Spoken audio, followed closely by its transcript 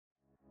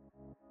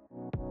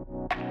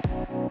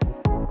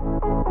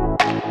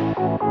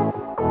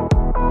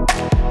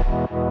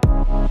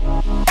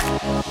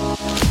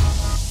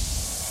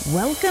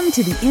Welcome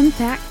to the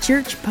Impact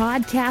Church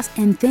podcast,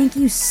 and thank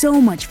you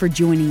so much for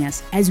joining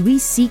us as we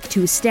seek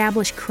to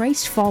establish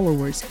Christ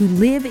followers who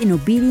live in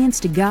obedience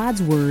to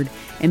God's Word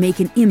and make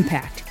an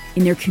impact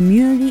in their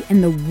community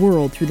and the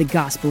world through the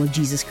gospel of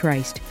Jesus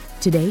Christ.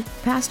 Today,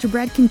 Pastor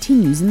Brad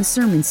continues in the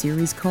sermon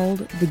series called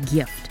The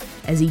Gift,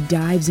 as he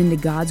dives into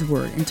God's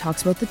Word and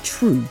talks about the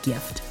true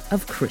gift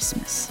of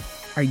Christmas.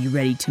 Are you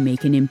ready to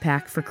make an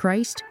impact for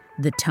Christ?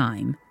 The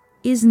time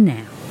is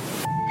now.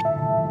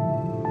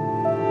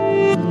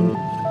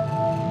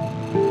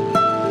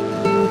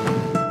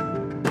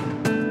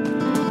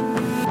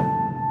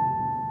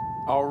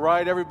 All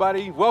right,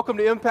 everybody. Welcome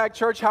to Impact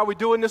Church. How are we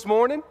doing this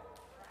morning?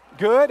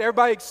 Good?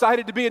 Everybody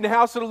excited to be in the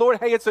house of the Lord?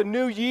 Hey, it's a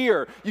new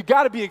year. You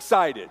got to be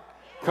excited.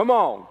 Come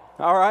on.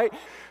 All right.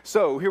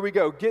 So here we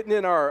go. Getting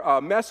in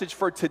our message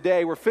for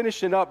today. We're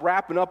finishing up,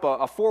 wrapping up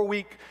a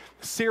 4-week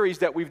series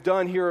that we've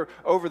done here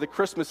over the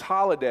Christmas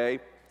holiday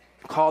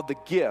called The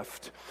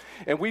Gift.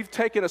 And we've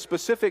taken a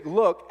specific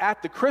look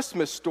at the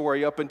Christmas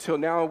story up until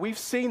now, and we've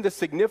seen the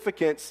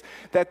significance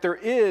that there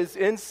is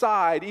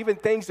inside, even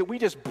things that we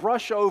just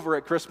brush over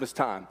at Christmas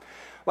time.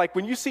 Like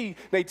when you see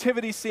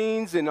nativity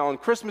scenes and on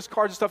Christmas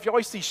cards and stuff, you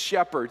always see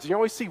shepherds, you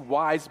always see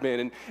wise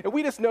men, and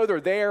we just know they're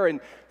there, and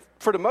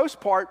for the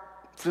most part,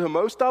 for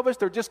most of us,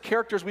 they're just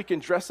characters we can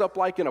dress up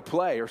like in a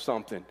play or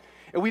something.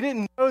 And we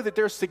didn't know that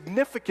there's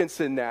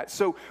significance in that.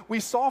 So we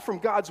saw from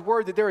God's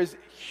Word that there is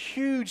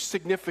huge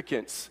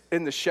significance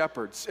in the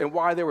shepherds and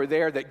why they were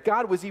there, that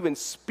God was even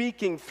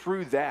speaking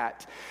through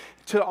that,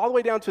 to all the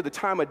way down to the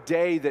time of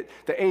day that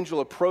the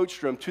angel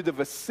approached them, to the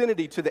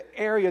vicinity, to the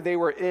area they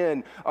were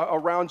in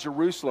around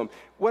Jerusalem.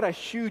 What a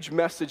huge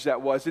message that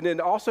was. And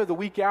then also the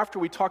week after,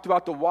 we talked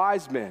about the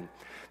wise men,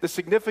 the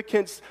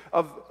significance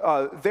of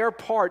their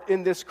part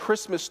in this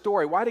Christmas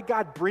story. Why did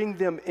God bring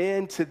them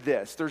into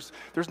this?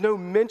 There's no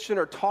mention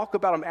or talk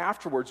about them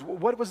afterwards.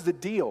 What was the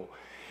deal?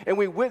 And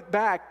we went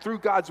back through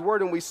God's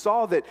Word and we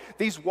saw that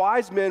these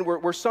wise men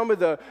were some of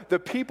the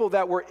people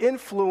that were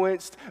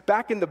influenced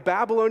back in the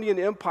Babylonian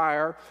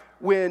Empire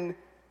when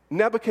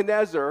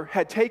Nebuchadnezzar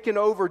had taken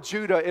over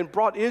Judah and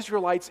brought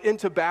Israelites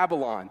into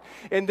Babylon.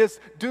 And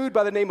this dude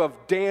by the name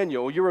of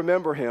Daniel, you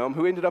remember him,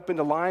 who ended up in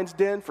the lion's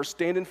den for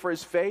standing for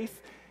his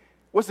faith,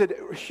 was a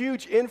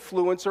huge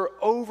influencer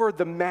over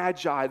the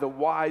magi, the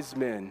wise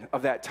men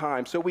of that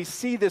time. So we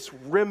see this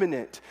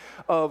remnant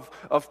of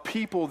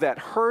people that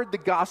heard the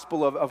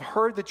gospel, of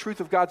heard the truth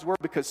of God's Word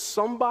because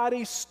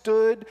somebody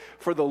stood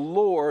for the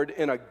Lord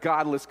in a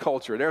godless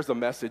culture. There's a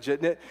message,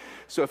 isn't it?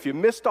 So if you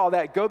missed all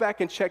that, go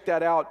back and check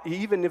that out.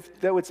 Even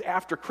though it's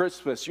after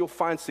Christmas, you'll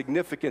find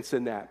significance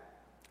in that.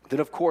 Then,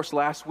 of course,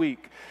 last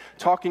week,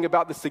 talking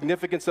about the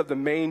significance of the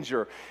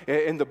manger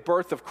and the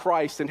birth of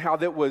Christ and how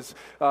that was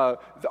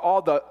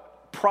all the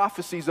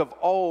prophecies of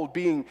old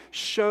being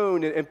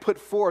shown and put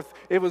forth.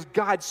 It was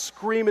God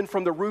screaming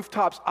from the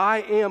rooftops,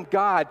 I am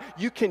God.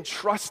 You can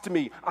trust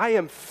me. I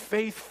am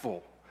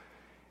faithful.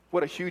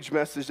 What a huge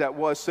message that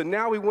was. So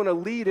now we want to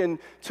lead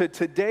into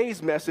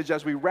today's message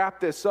as we wrap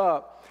this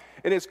up.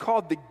 And it's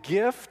called The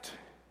Gift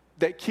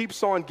That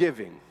Keeps on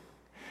Giving.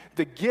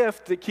 The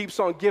gift that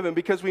keeps on giving,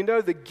 because we know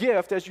the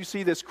gift, as you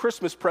see this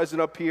Christmas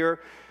present up here,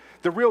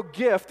 the real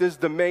gift is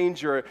the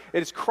manger.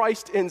 It is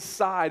Christ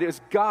inside. It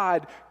is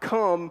God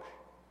come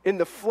in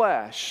the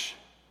flesh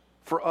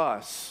for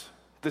us,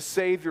 the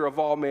Savior of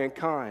all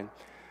mankind.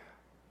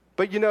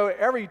 But you know,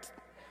 every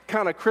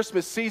kind of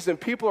Christmas season,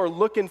 people are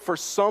looking for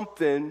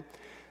something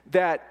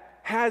that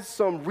has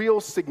some real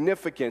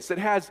significance, that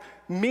has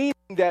meaning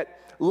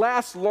that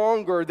lasts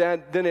longer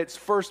than it's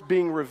first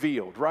being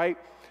revealed, right?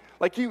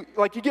 Like you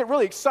get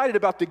really excited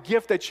about the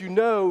gift that you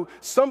know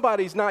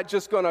somebody's not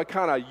just going to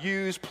kind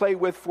of play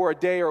with for a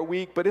day or a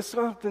week, but it's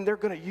something they're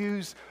going to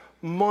use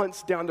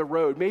months down the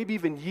road, maybe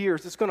even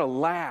years. It's going to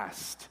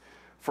last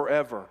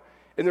forever.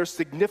 And there's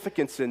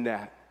significance in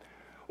that.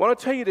 I want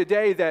to tell you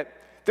today that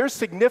there's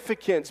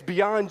significance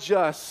beyond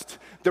just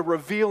the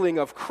revealing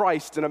of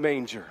Christ in a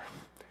manger,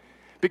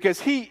 because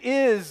He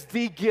is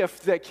the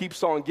gift that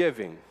keeps on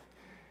giving.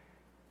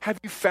 Have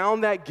you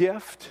found that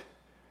gift?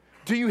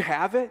 Do you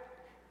have it?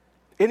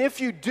 And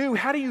if you do,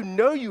 how do you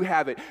know you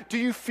have it? Do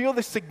you feel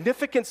the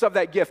significance of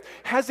that gift?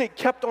 Has it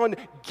kept on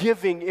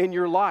giving in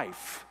your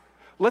life?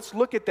 Let's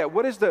look at that.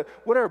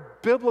 What are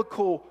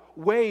biblical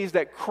ways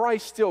that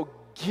Christ still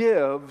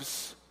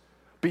gives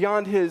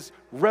beyond His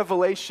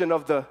revelation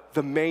of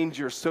the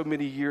manger so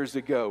many years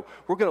ago?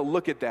 We're going to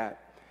look at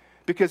that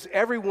because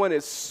everyone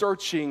is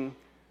searching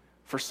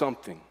for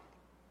something.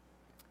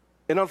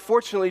 And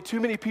unfortunately, too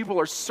many people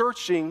are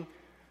searching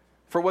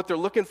for what they're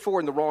looking for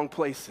in the wrong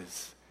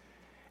places.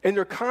 And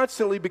they're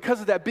constantly,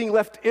 because of that, being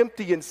left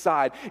empty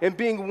inside and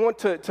want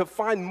to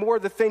find more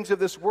of the things of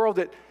this world,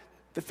 that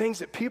the things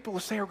that people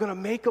say are going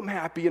to make them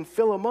happy and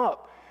fill them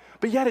up.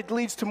 But yet it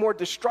leads to more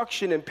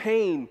destruction and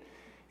pain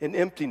and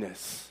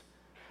emptiness.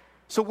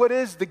 So what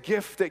is the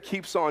gift that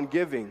keeps on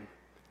giving?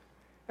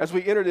 As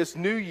we enter this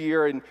new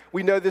year, and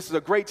we know this is a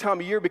great time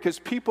of year because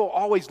people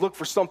always look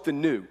for something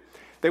new.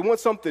 They want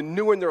something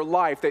new in their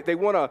life. They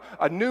want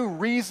a new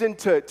reason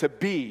to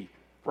be,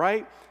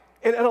 right?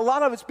 And a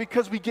lot of it's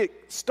because we get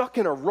stuck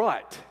in a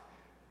rut,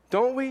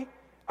 don't we?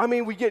 I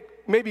mean, we get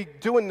maybe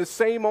doing the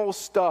same old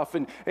stuff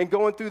and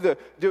going through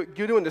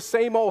doing the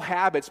same old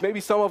habits, maybe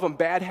some of them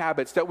bad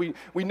habits that we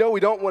know we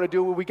don't want to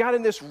do. We got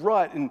in this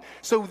rut. And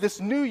so this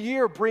new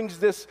year brings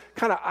this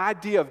kind of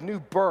idea of new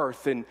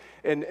birth and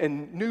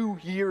New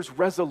Year's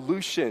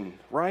resolution,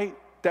 right,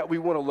 that we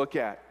want to look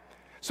at.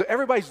 So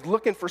everybody's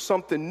looking for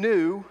something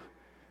new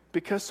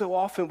because so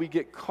often we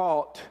get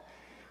caught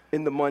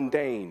in the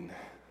mundane,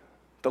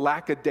 the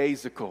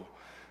lackadaisical,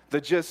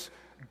 the just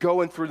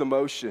going through the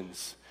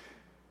motions.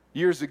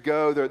 Years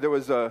ago, there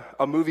was a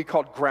movie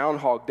called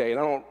Groundhog Day, and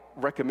I don't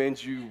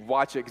recommend you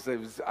watch it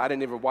because I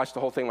didn't even watch the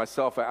whole thing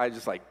myself. I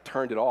just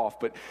turned it off.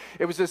 But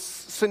it was this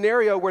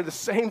scenario where the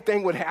same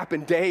thing would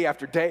happen day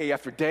after day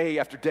after day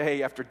after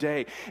day after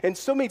day. And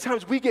so many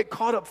times we get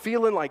caught up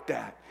feeling like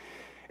that.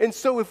 And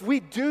so if we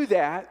do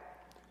that,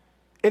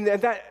 and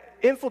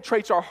that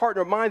infiltrates our heart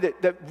and our mind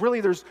that really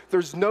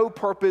there's no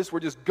purpose, we're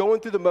just going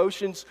through the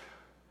motions,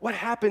 what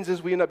happens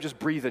is we end up just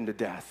breathing to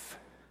death.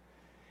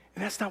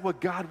 And that's not what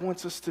God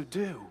wants us to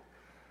do.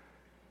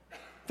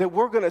 That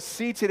we're going to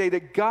see today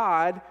that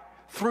God,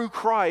 through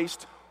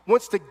Christ,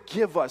 wants to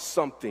give us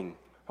something.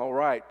 All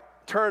right,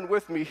 turn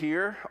with me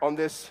here on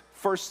this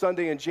first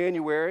Sunday in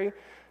January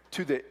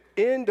to the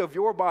end of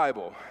your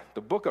Bible,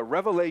 the book of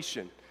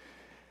Revelation.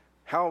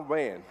 How,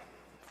 man,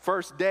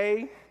 first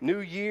day, new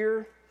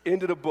year,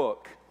 end of the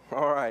book.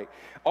 All right,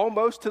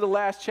 almost to the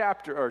last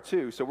chapter or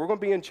two. So we're going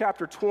to be in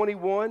chapter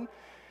 21.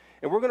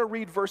 And we're going to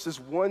read verses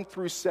 1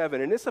 through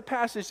 7. And it's a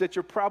passage that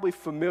you're probably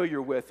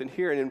familiar with and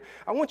hearing. And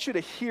I want you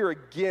to hear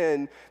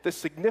again the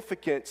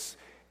significance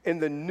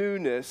and the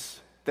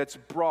newness that's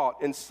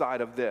brought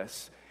inside of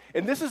this.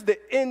 And this is the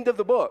end of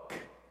the book.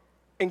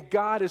 And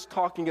God is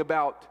talking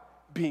about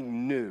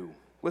being new.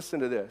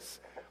 Listen to this.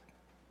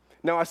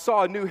 Now I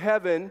saw a new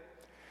heaven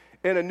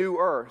and a new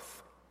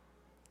earth.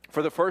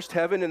 For the first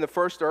heaven and the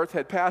first earth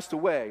had passed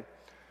away.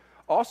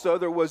 Also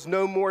there was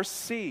no more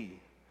sea.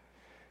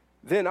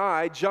 Then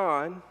I,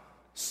 John,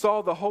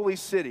 saw the holy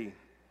city,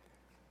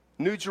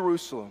 New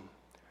Jerusalem,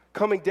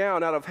 coming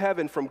down out of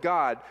heaven from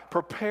God,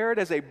 prepared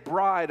as a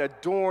bride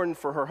adorned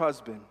for her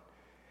husband.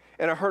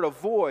 And I heard a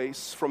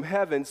voice from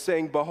heaven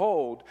saying,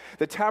 "Behold,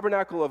 the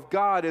tabernacle of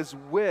God is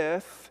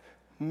with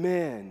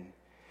men,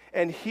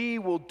 and he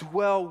will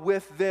dwell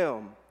with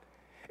them,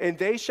 and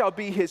they shall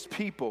be his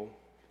people.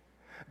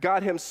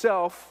 God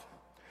himself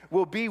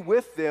will be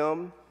with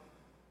them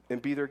and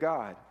be their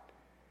God.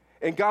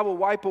 And God will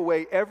wipe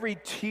away every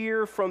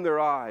tear from their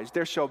eyes.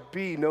 There shall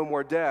be no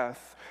more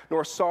death,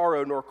 nor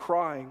sorrow, nor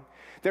crying.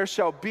 There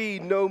shall be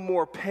no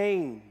more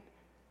pain,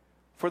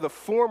 for the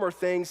former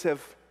things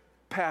have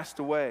passed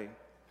away."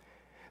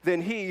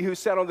 Then he who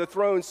sat on the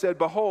throne said,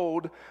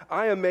 "Behold,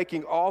 I am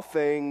making all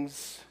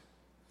things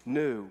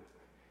new."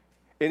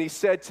 And he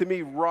said to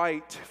me,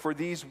 "Write, for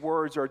these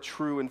words are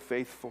true and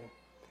faithful."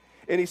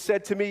 And he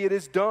said to me, "It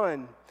is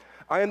done.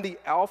 I am the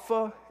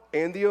Alpha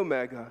and the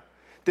Omega,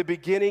 the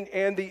beginning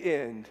and the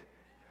end.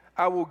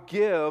 I will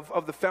give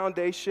of the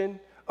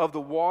foundation of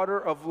the water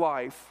of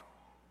life.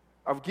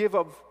 I will give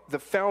of the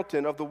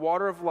fountain of the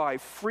water of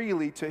life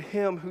freely to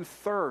him who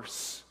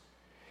thirsts.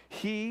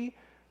 He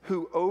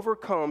who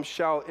overcomes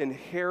shall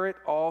inherit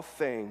all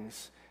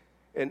things,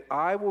 and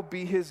I will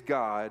be his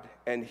God,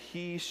 and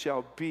he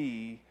shall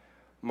be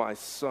my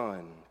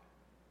son."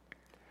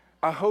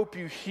 I hope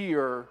you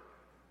hear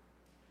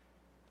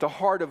the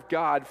heart of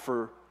God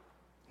for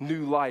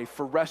new life,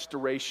 for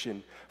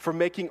restoration, for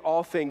making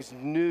all things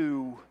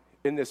new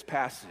in this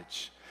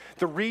passage.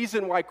 The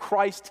reason why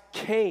Christ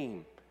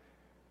came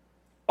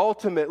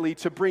ultimately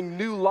to bring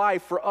new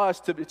life for us,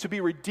 to be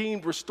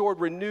redeemed,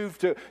 restored, renewed,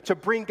 to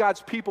bring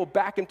God's people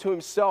back into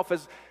himself,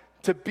 as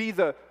to be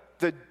the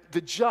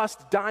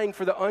just dying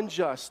for the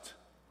unjust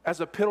as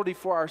a penalty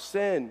for our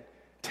sin,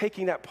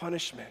 taking that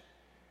punishment.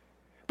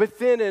 But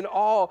then in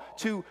all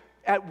to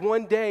at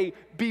one day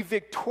be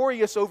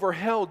victorious over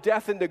hell,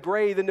 death, and the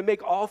grave, and to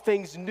make all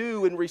things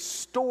new and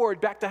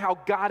restored back to how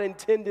God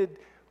intended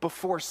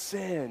before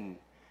sin.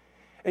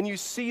 And you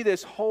see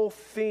this whole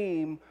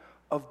theme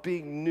of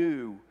being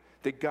new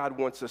that God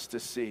wants us to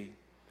see.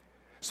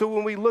 So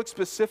when we look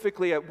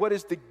specifically at what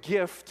is the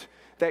gift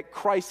that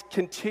Christ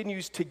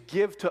continues to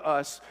give to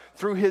us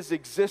through his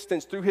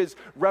existence, through his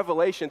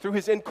revelation, through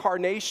his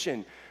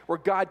incarnation, where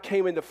God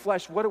came into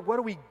flesh, what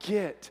do we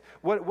get?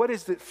 What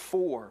is it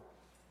for?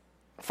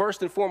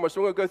 First and foremost,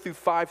 we're going to go through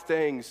 5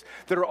 things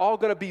that are all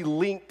going to be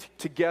linked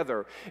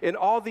together. And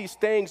all these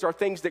things are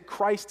things that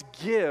Christ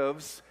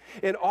gives.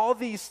 And all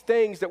these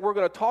things that we're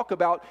going to talk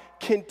about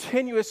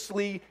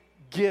continuously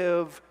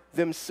give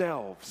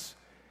themselves.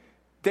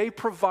 They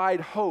provide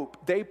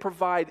hope. They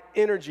provide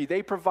energy.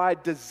 They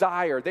provide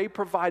desire. They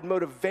provide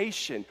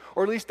motivation.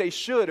 Or at least they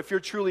should if you're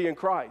truly in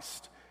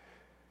Christ.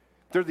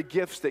 They're the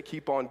gifts that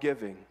keep on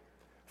giving.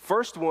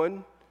 First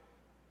one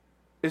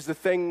is the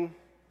thing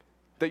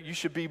that you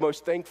should be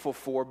most thankful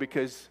for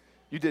because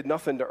you did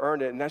nothing to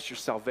earn it, and that's your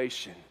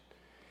salvation.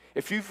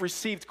 If you've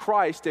received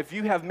Christ, if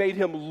you have made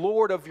him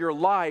Lord of your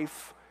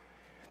life,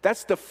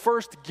 That's the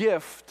first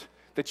gift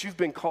that you've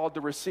been called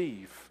to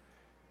receive,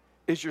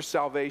 is your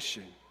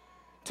salvation,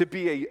 to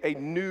be a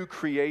new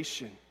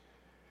creation.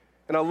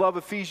 And I love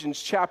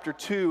Ephesians chapter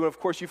 2, and of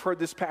course you've heard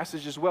this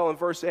passage as well in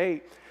verse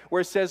 8,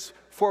 where it says,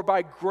 "For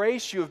by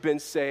grace you have been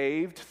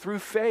saved through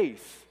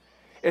faith.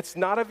 It's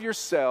not of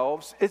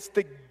yourselves, it's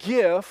the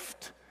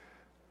gift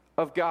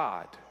of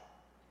God.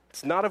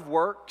 It's not of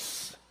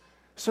works,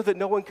 so that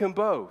no one can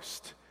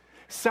boast."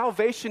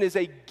 Salvation is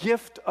a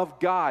gift of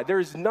God. There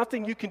is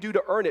nothing you can do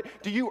to earn it.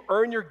 Do you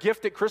earn your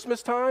gift at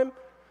Christmas time?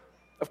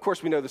 Of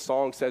course, we know the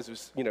song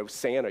says,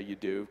 Santa you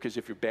do, because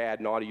if you're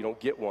bad, naughty, you don't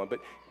get one. But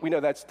we know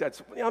that's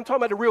I'm talking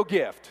about a real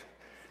gift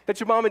that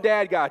your mom and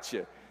dad got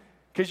you.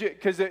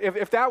 Because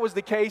if that was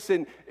the case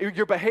and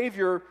your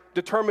behavior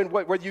determined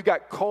whether you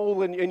got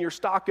coal in your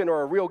stocking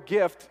or a real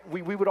gift,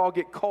 we would all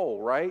get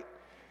coal, right?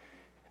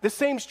 The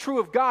same's true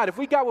of God. If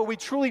we got what we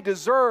truly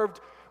deserved,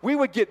 we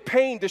would get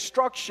pain,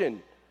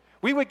 destruction.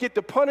 We would get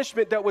the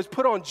punishment that was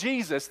put on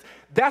Jesus.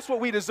 That's what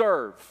we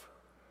deserve.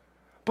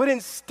 But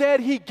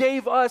instead, he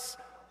gave us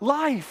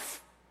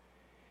life.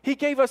 He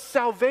gave us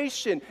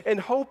salvation and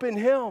hope in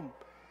him.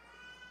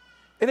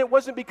 And it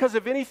wasn't because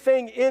of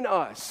anything in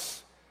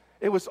us.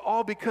 It was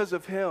all because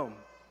of him.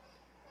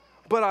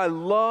 But I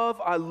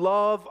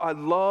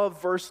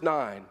love verse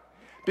 9.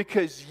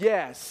 Because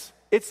yes,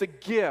 it's a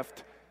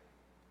gift.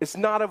 It's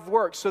not of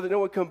works so that no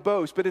one can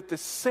boast. But at the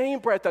same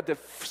breath, at the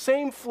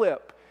same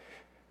flip,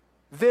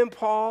 then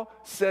Paul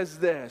says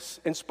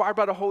this, inspired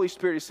by the Holy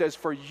Spirit, he says,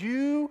 "For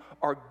you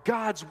are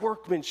God's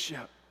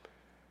workmanship,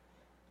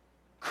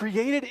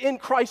 created in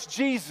Christ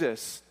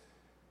Jesus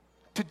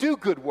to do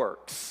good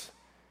works,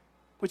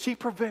 which he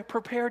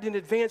prepared in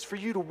advance for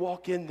you to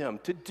walk in them,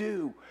 to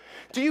do."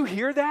 Do you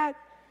hear that?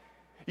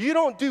 You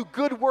don't do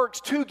good works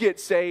to get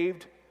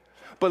saved.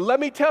 But let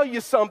me tell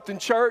you something,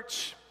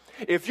 church.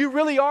 If you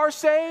really are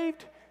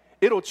saved,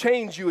 it'll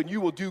change you and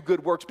you will do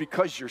good works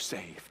because you're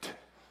saved.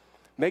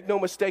 Make no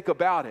mistake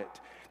about it,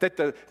 that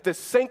the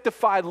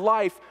sanctified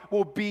life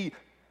will be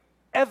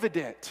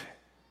evident.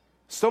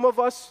 Some of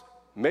us,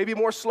 maybe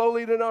more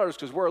slowly than others,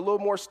 because we're a little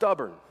more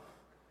stubborn.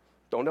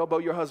 Don't elbow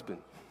your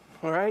husband,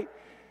 all right?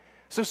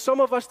 So some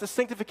of us, the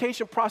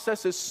sanctification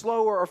process is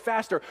slower or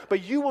faster,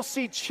 but you will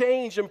see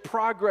change and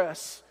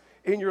progress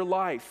in your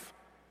life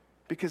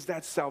because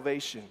that's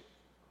salvation.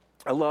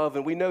 I love,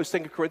 and we know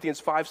 2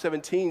 Corinthians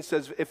 5:17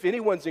 says, if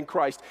anyone's in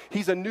Christ,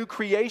 he's a new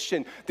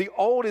creation. The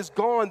old is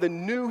gone, the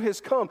new has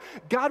come.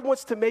 God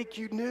wants to make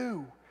you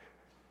new.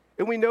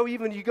 And we know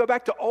even you go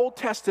back to Old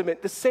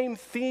Testament, the same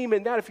theme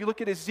in that. If you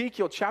look at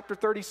Ezekiel chapter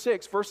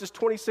 36, verses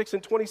 26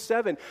 and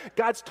 27,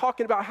 God's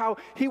talking about how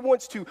he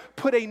wants to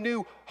put a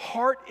new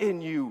heart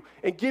in you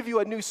and give you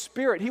a new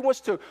spirit. He wants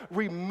to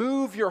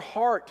remove your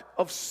heart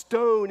of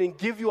stone and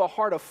give you a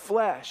heart of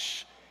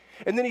flesh.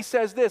 And then he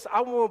says this,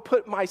 "I will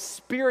put my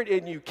spirit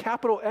in you,"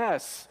 capital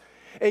S,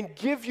 "and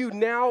give you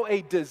now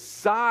a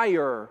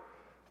desire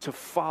to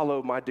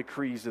follow my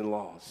decrees and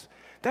laws."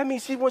 That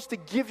means he wants to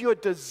give you a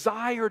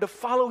desire to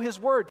follow his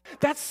word.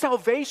 That's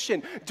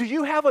salvation. Do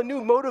you have a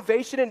new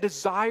motivation and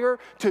desire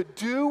to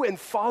do and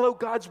follow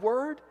God's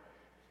word?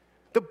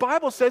 The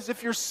Bible says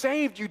if you're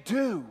saved, you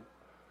do.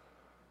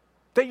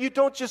 That you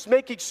don't just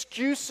make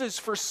excuses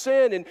for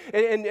sin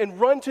and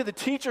run to the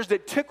teachers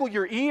that tickle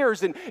your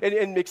ears and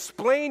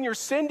explain your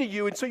sin to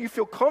you and so you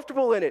feel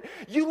comfortable in it.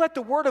 You let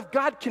the word of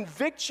God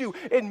convict you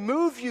and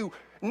move you,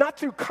 not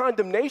through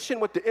condemnation,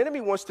 what the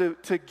enemy wants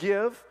to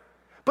give,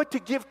 but to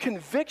give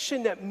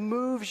conviction that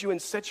moves you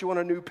and sets you on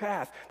a new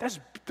path. That's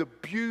the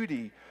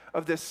beauty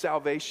of this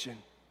salvation.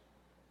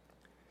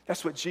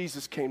 That's what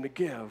Jesus came to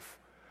give.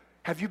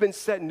 Have you been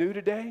set new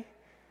today?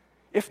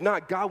 If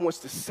not, God wants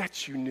to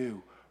set you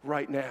new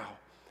right now.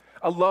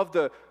 I love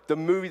the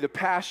movie, The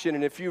Passion,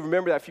 and if you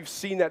remember that, if you've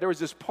seen that, there was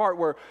this part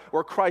where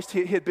Christ,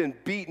 he had been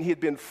beaten, he had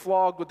been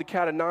flogged with the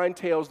cat of nine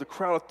tails, the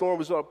crown of thorns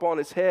was up on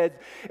his head,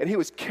 and he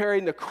was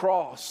carrying the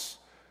cross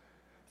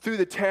through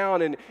the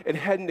town and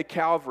heading to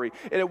Calvary.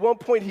 And at one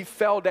point he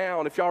fell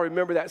down, if y'all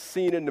remember that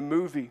scene in the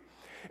movie.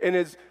 And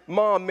his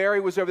mom, Mary,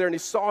 was over there, and he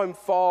saw him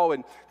fall.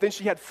 And then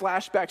she had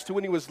flashbacks to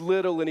when he was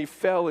little, and he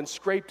fell and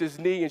scraped his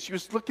knee. And she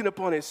was looking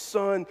upon his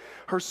son,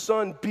 her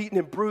son beaten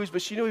and bruised,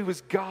 but she knew he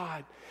was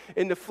God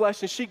in the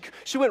flesh. And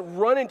she went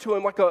running to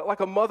him like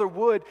a mother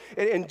would.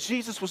 And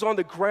Jesus was on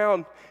the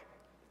ground.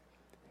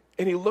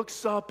 And he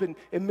looks up, and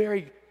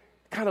Mary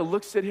kind of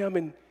looks at him,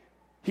 and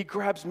he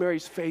grabs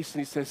Mary's face,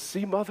 and he says,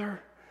 "See,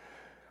 Mother,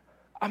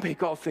 I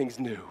make all things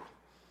new."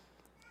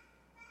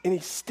 And he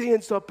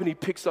stands up and he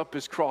picks up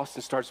his cross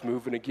and starts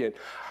moving again.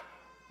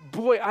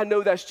 Boy, I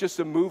know that's just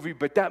a movie,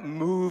 but that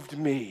moved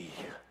me.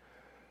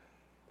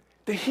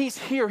 That he's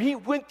here. He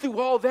went through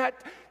all that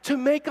to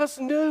make us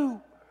new.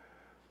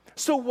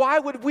 So why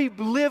would we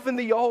live in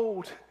the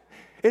old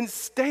and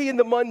stay in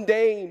the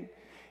mundane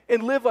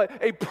and live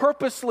a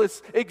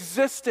purposeless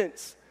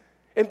existence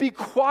and be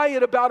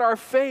quiet about our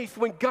faith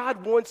when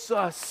God wants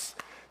us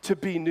to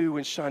be new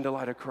and shine the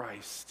light of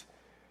Christ?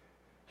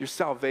 Your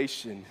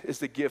salvation is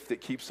the gift that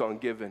keeps on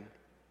giving.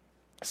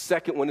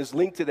 Second one is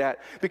linked to that,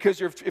 because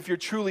if you're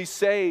truly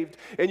saved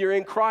and you're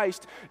in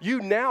Christ,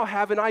 you now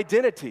have an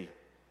identity.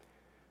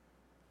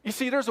 You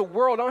see, there's a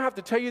world, I don't have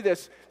to tell you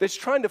this, that's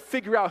trying to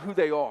figure out who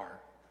they are.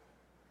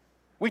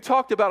 We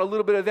talked about a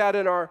little bit of that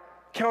in our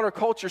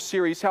counterculture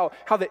series, how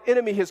the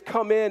enemy has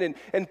come in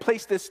and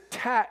placed this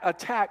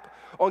attack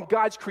on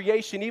God's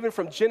creation, even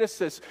from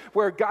Genesis,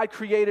 where God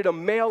created a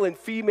male and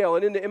female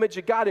and in the image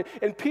of God.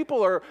 And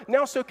people are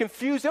now so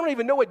confused, they don't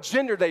even know what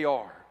gender they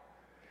are.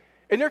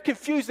 And they're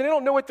confused, and they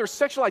don't know what their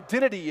sexual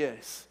identity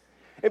is.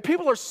 And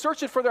people are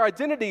searching for their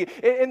identity,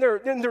 and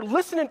they're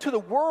listening to the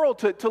world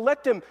to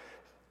let them,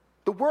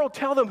 the world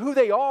tell them who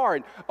they are.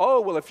 And,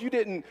 oh, well, if you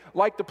didn't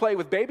like to play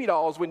with baby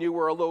dolls when you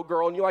were a little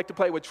girl and you like to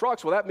play with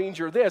trucks, well, that means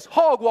you're this.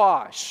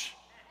 Hogwash.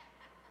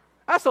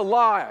 That's a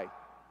lie.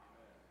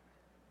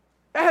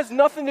 That has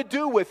nothing to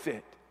do with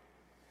it.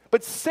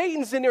 But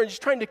Satan's in there and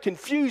just trying to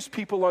confuse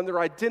people on their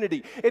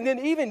identity. And then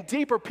even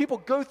deeper, people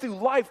go through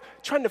life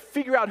trying to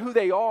figure out who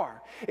they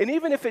are. And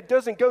even if it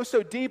doesn't go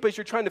so deep as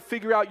you're trying to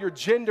figure out your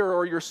gender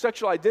or your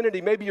sexual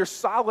identity, maybe you're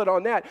solid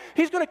on that,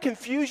 he's going to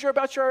confuse you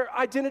about your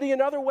identity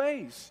in other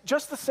ways,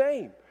 just the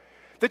same.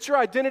 That your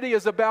identity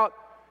is about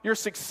your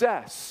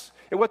success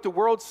and what the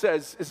world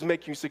says is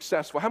making you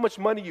successful, how much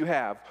money you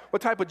have,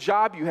 what type of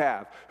job you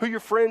have, who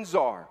your friends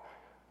are.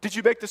 Did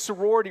you make the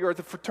sorority or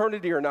the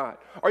fraternity or not?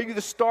 Are you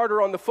the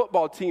starter on the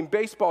football team,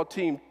 baseball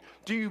team?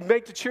 Do you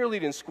make the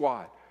cheerleading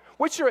squad?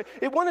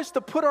 It wants us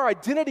to put our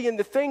identity in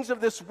the things of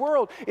this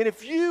world. And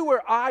if you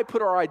or I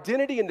put our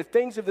identity in the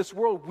things of this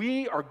world,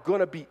 we are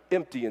going to be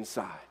empty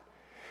inside.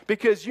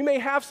 Because you may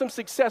have some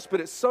success, but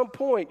at some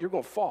point, you're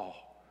going to fall.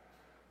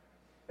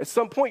 At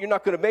some point, you're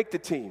not going to make the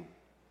team.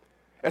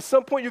 At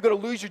some point, you're going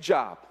to lose your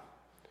job.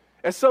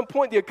 At some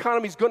point, the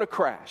economy's going to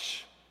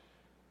crash.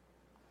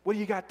 What do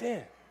you got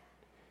then?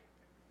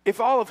 If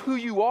all of who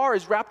you are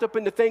is wrapped up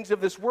in the things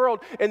of this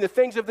world and the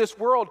things of this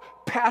world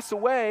pass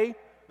away,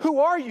 who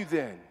are you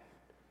then?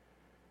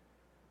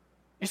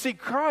 You see,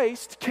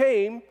 Christ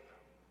came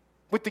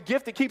with the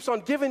gift that keeps on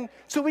giving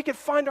so we could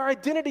find our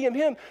identity in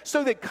Him,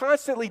 so that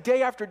constantly,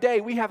 day after day,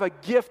 we have a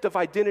gift of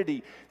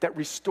identity that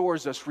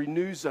restores us,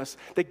 renews us,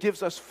 that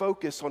gives us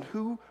focus on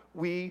who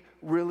we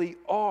really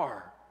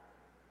are.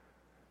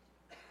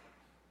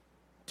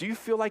 Do you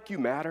feel like you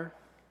matter?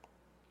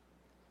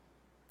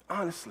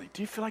 Honestly,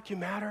 do you feel like you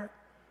matter?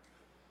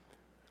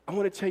 I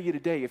want to tell you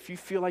today, if you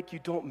feel like you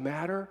don't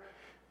matter,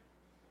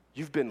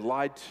 you've been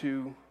lied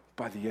to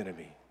by the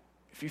enemy.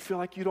 If you feel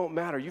like you don't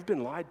matter, you've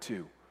been lied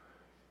to,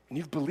 and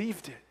you've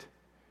believed it.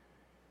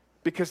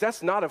 Because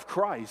that's not of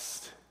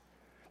Christ.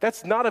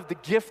 That's not of the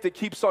gift that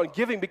keeps on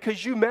giving,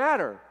 because you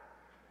matter.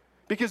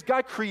 Because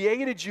God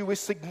created you with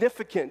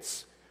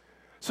significance.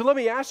 So let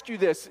me ask you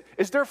this.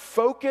 Is there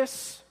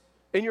focus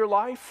in your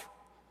life?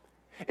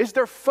 Is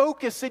there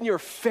focus in your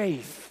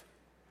faith?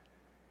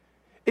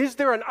 Is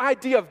there an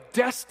idea of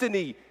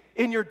destiny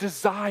in your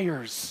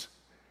desires?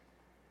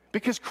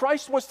 Because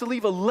Christ wants to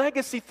leave a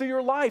legacy through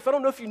your life. I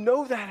don't know if you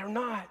know that or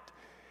not.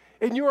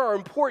 And you are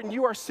important.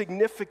 You are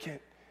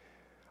significant.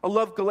 I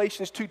love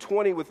Galatians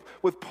 2:20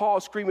 with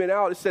Paul screaming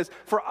out. It says,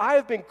 "For I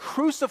have been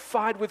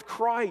crucified with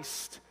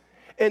Christ,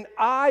 and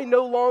I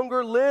no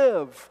longer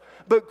live,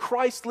 but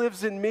Christ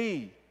lives in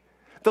me.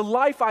 The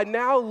life I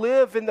now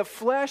live in the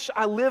flesh,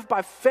 I live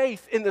by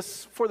faith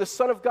for the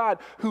Son of God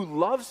who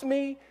loves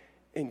me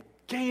and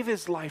gave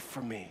His life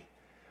for me."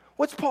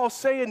 What's Paul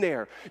saying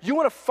there? You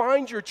want to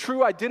find your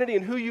true identity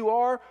in who you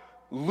are?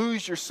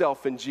 Lose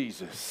yourself in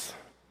Jesus.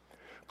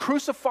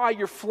 Crucify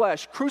your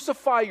flesh.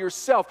 Crucify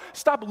yourself.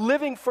 Stop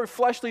living for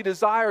fleshly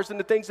desires and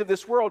the things of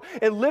this world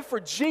and live for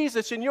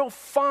Jesus, and you'll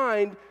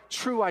find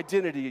true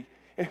identity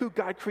in who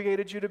God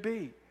created you to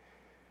be.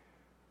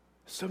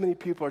 So many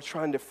people are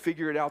trying to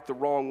figure it out the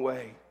wrong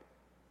way.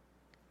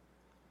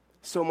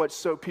 So much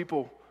so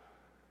people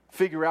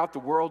figure out the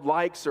world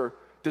likes or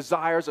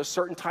desires a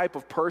certain type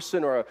of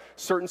person or a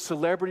certain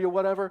celebrity or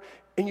whatever,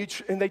 and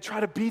they try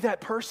to be that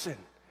person.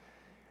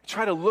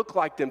 Try to look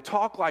like them,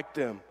 talk like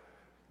them,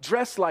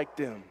 dress like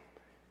them,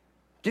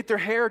 get their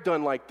hair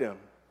done like them.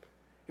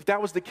 If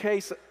that was the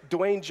case,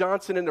 Dwayne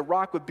Johnson and The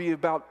Rock would be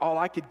about all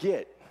I could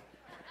get,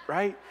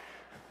 right?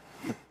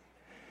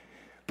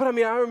 But I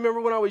mean, I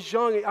remember when I was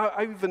young,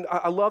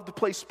 I loved to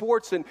play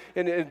sports and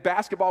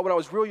basketball when I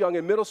was real young,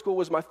 and middle school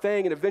was my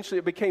thing, and eventually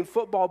it became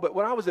football. But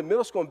when I was in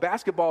middle school and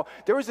basketball,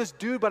 there was this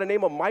dude by the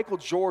name of Michael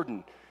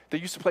Jordan that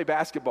used to play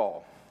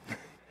basketball.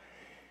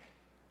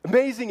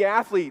 Amazing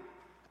athlete,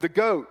 the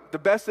GOAT, the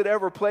best that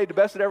ever played, the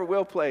best that ever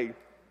will play.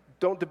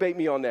 Don't debate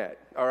me on that,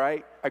 all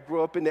right? I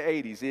grew up in the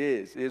 80s.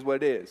 It is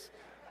what it is,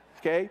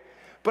 okay?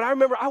 But I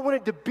remember I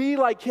wanted to be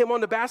like him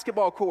on the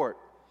basketball court.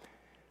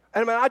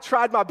 And I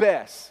tried my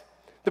best.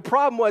 The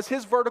problem was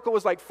his vertical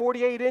was like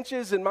 48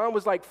 inches and mine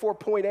was like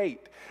 4.8.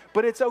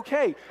 But it's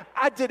okay.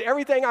 I did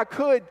everything I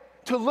could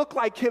to look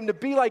like him, to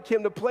be like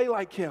him, to play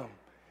like him.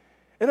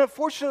 And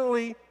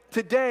unfortunately,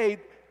 today,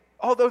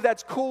 although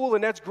that's cool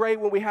and that's great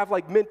when we have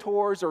like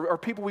mentors or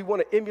people we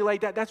want to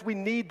emulate, we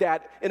need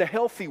that in a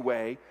healthy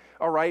way,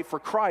 all right, for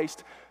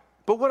Christ.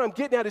 But what I'm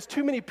getting at is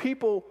too many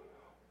people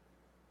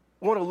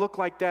want to look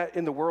like that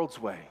in the world's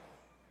way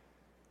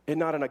and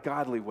not in a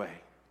godly way.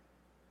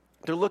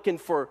 They're looking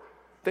for,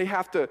 they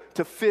have to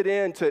fit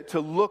in, to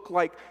look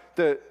like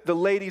the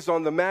ladies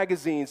on the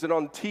magazines and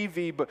on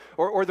TV,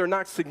 or they're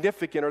not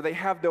significant, or they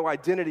have no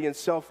identity and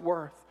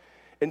self-worth.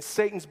 And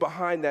Satan's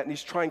behind that, and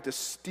he's trying to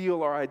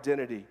steal our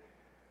identity.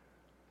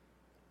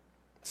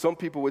 Some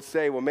people would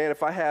say, well, man,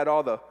 if I had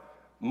all the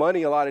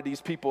money a lot of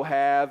these people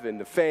have, and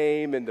the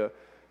fame, and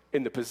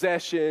the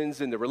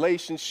possessions, and the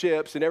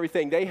relationships, and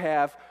everything they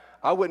have,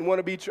 I wouldn't want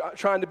to be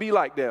trying to be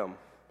like them.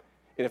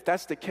 And if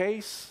that's the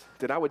case,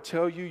 then I would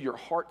tell you your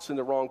heart's in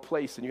the wrong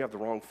place and you have the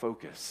wrong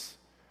focus.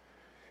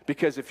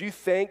 Because if you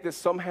think that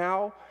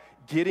somehow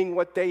getting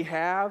what they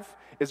have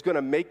is going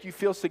to make you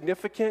feel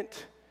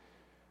significant,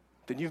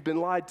 then you've been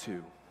lied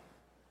to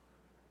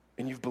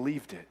and you've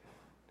believed it.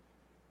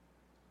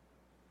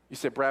 You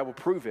said, Brad will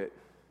prove it.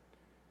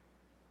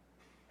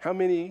 How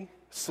many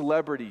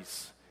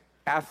celebrities,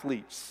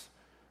 athletes,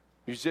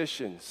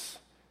 musicians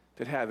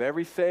that have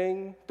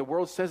everything the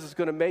world says is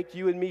going to make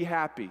you and me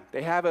happy?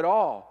 They have it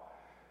all.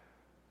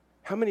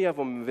 How many of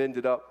them have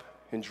ended up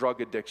in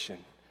drug addiction,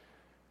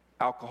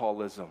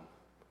 alcoholism,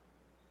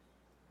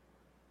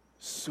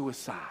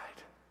 suicide,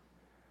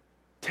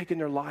 taking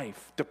their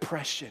life,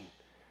 depression?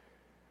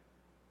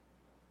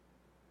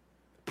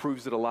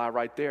 Proves it a lie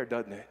right there,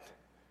 doesn't it?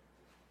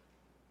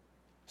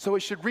 So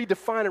it should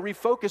redefine and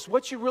refocus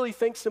what you really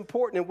think is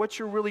important and what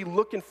you're really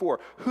looking for,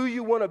 who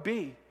you want to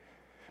be.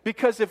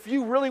 Because if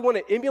you really want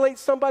to emulate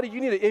somebody, you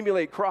need to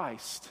emulate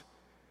Christ.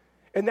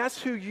 And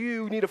that's who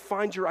you need to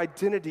find your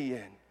identity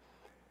in.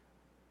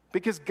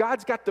 Because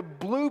God's got the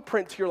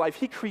blueprint to your life.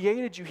 He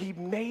created you. He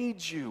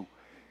made you.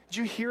 Did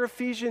you hear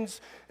Ephesians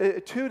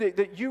 2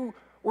 that you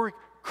were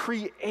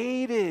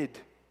created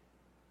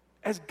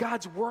as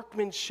God's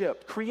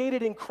workmanship,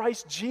 created in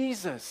Christ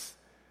Jesus?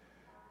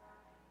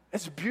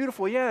 It's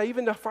beautiful. Yeah,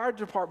 even the fire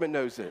department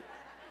knows it.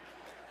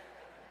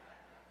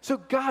 So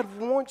God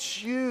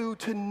wants you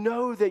to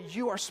know that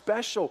you are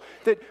special.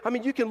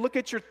 You can look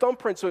at your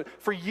thumbprints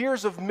for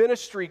years of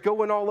ministry,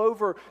 going all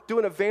over,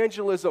 doing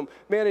evangelism,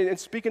 man, and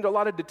speaking to a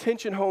lot of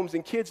detention homes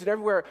and kids and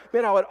everywhere.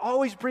 Man, I would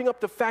always bring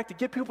up the fact to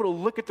get people to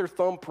look at their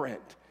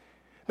thumbprint.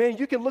 Man,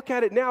 you can look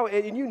at it now,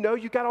 and you know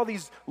you got all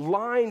these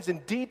lines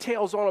and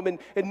details on them,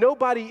 and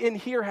nobody in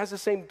here has the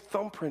same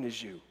thumbprint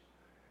as you.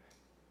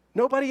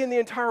 Nobody in the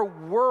entire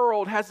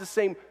world has the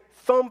same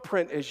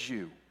thumbprint as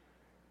you.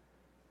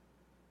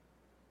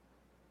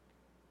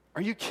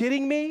 Are you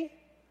kidding me?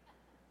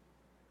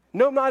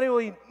 No, not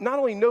only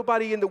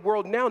nobody in the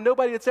world now,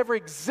 nobody that's ever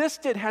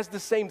existed has the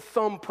same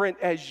thumbprint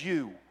as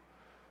you.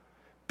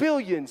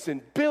 Billions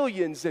and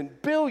billions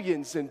and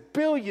billions and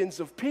billions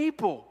of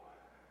people.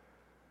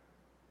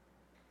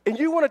 And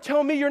you want to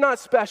tell me you're not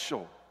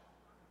special?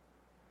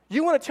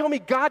 You want to tell me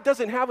God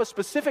doesn't have a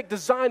specific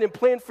design and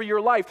plan for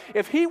your life?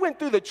 If He went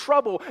through the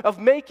trouble of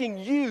making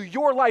you,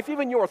 your life,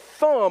 even your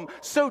thumb,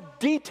 so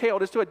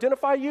detailed as to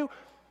identify you,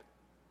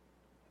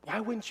 why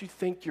wouldn't you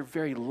think your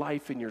very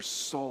life and your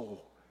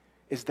soul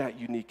is that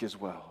unique as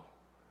well?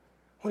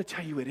 I want to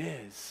tell you it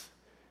is.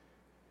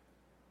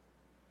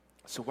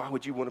 So why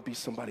would you want to be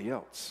somebody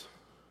else?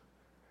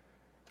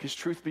 Because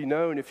truth be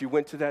known, if you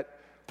went to that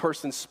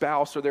person's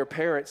spouse or their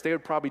parents, they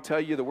would probably tell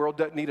you the world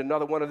doesn't need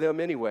another one of them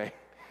anyway.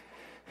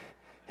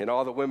 And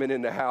all the women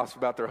in the house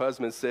about their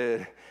husbands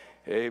said,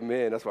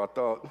 amen, that's what I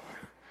thought.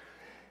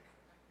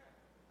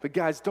 But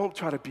guys, don't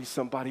try to be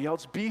somebody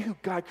else. Be who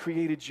God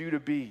created you to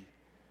be,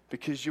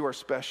 because you are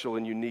special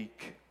and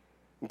unique.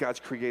 And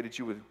God's created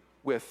you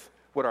with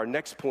what our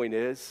next point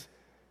is,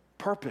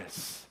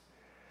 purpose.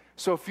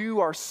 So if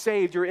you are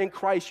saved, you're in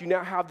Christ, you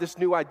now have this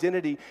new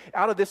identity.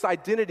 Out of this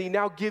identity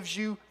now gives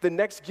you the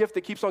next gift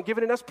that keeps on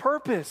giving, and that's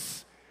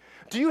purpose.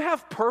 Do you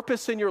have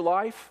purpose in your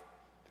life?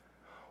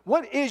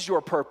 What is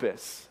your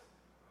purpose?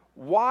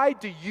 Why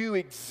do you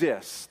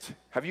exist?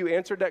 Have you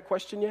answered that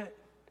question yet?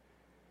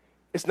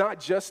 It's not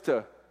just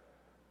to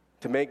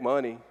make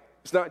money.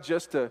 It's not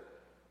just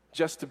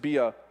to be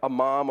a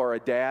mom or a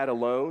dad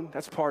alone.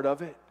 That's part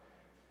of it.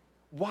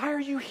 Why are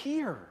you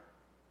here?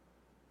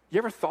 You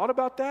ever thought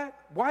about that?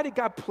 Why did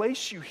God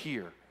place you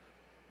here?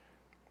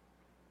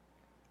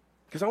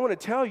 Because I want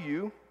to tell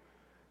you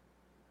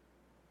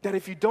that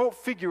if you don't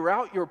figure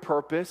out your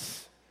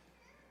purpose,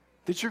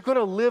 that you're going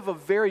to live a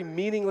very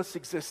meaningless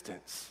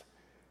existence.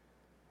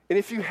 And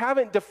if you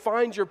haven't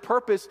defined your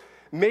purpose,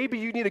 maybe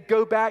you need to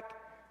go back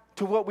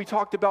to what we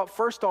talked about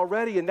first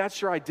already, and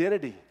that's your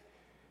identity.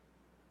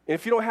 And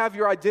if you don't have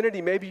your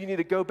identity, maybe you need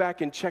to go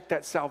back and check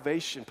that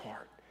salvation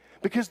part,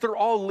 because they're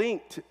all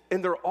linked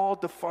and they're all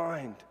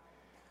defined.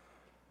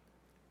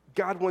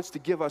 God wants to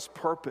give us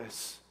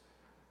purpose,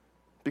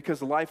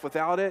 because life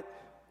without it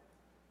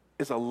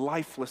is a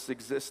lifeless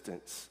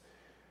existence.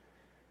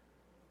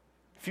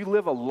 If you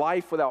live a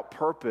life without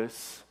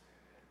purpose,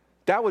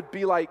 that would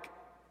be like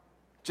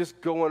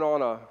just going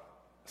on a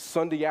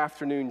Sunday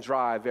afternoon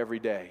drive every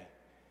day.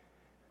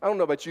 I don't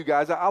know about you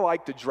guys. I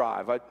like to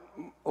drive. A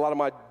lot of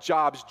my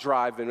job's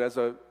driving. As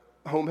a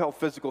home health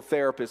physical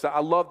therapist. I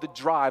love the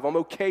drive. I'm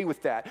okay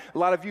with that. A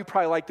lot of you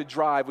probably like to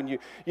drive when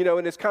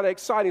and it's kind of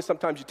exciting.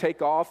 Sometimes you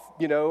take off,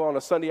 on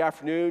a Sunday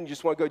afternoon. You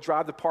just want to go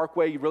drive the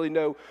parkway. You really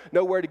know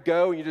where to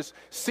go. And you're just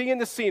seeing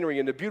the scenery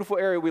in the beautiful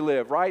area we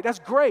live, right? That's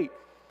great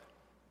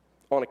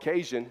on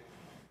occasion.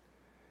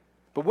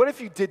 But what if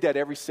you did that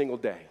every single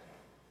day?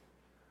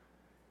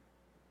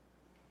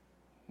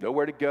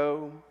 Nowhere to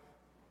go.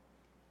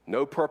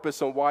 No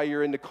purpose on why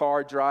you're in the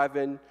car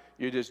driving.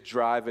 You're just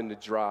driving to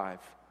drive.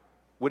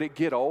 Would it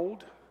get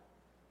old?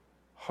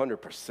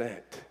 100%.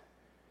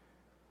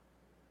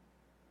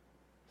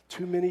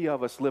 Too many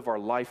of us live our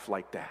life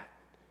like that.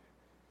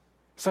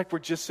 It's like we're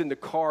just in the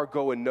car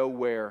going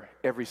nowhere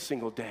every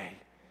single day,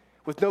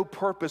 with no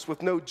purpose,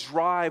 with no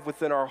drive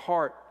within our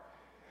heart,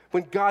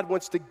 when God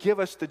wants to give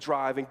us the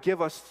drive and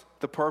give us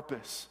the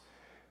purpose.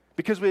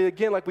 Because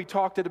like we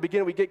talked at the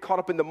beginning, we get caught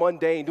up in the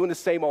mundane, doing the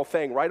same old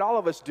thing, right? All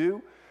of us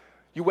do.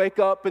 You wake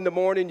up in the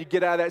morning, you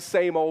get out of that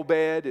same old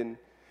bed, and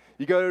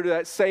you go to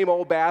that same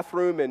old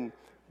bathroom and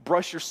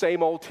brush your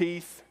same old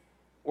teeth,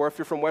 or if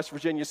you're from West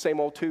Virginia, same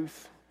old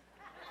tooth.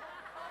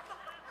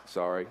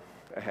 Sorry,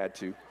 I had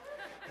to.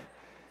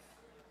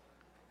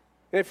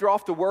 And if you're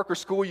off to work or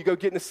school, you go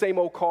get in the same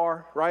old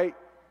car, right?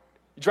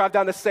 You drive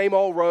down the same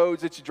old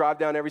roads that you drive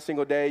down every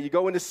single day. You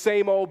go in the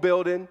same old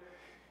building,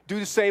 do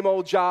the same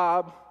old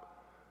job,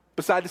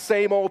 beside the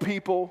same old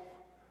people,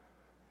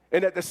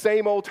 and at the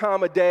same old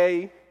time of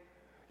day,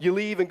 you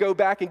leave and go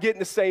back and get in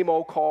the same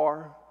old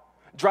car,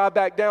 drive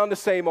back down the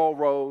same old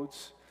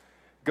roads,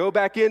 go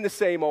back in the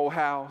same old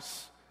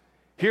house,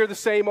 hear the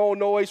same old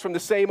noise from the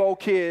same old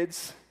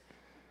kids,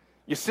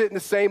 you sit in the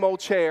same old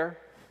chair,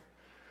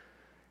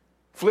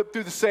 flip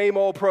through the same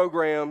old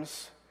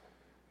programs,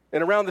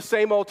 and around the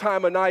same old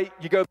time of night,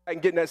 you go back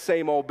and get in that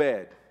same old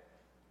bed,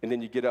 and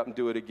then you get up and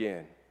do it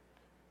again.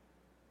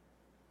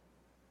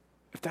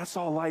 If that's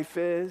all life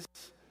is,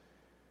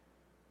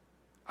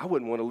 I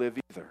wouldn't want to live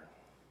either.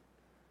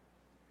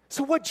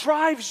 So what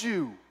drives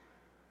you?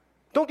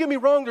 Don't get me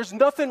wrong, there's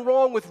nothing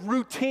wrong with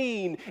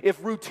routine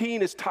if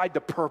routine is tied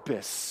to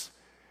purpose.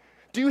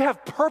 Do you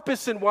have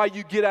purpose in why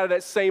you get out of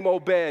that same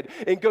old bed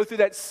and go through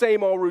that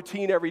same old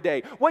routine every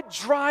day? What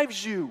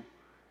drives you?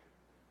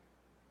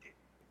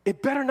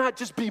 It better not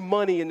just be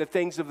money and the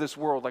things of this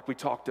world like we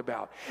talked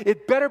about.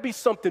 It better be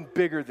something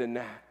bigger than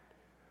that.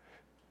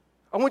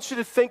 I want you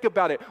to think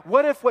about it.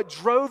 What if what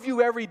drove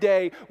you every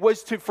day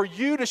was for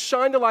you to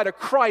shine the light of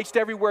Christ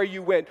everywhere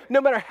you went,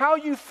 no matter how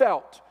you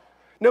felt?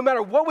 No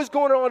matter what was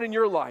going on in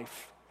your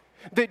life,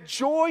 that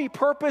joy,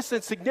 purpose,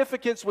 and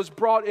significance was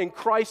brought in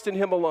Christ and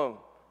Him alone.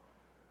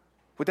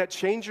 Would that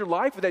change your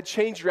life? Would that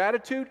change your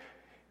attitude?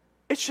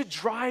 It should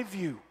drive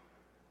you.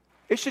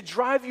 It should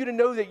drive you to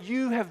know that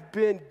you have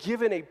been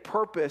given a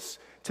purpose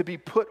to be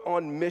put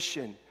on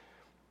mission.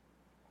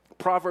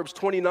 Proverbs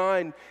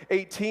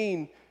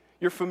 29:18,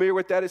 you're familiar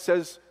with that. It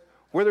says,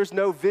 where there's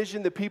no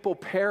vision, the people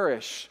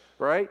perish,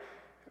 right?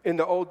 In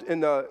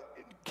the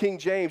King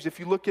James, if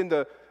you look in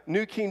the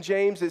New King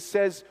James, it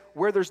says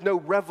where there's no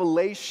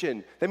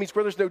revelation. That means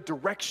where there's no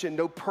direction,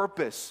 no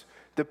purpose.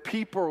 The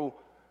people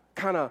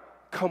kind of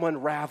come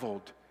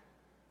unraveled.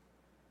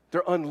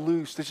 They're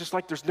unloosed. It's just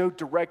like there's no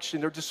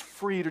direction. They're just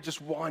free. They're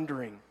just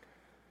wandering.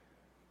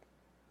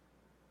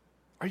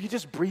 Are you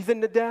just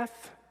breathing to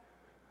death?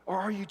 Or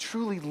are you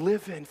truly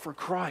living for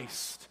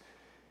Christ?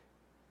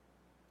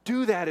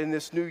 Do that in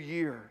this new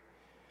year.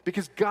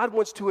 Because God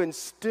wants to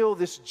instill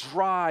this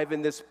drive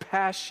and this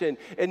passion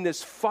and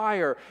this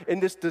fire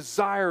and this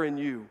desire in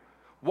you.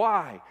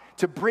 Why?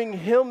 To bring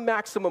Him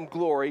maximum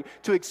glory,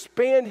 to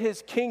expand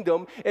His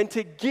kingdom, and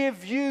to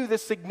give you the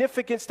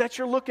significance that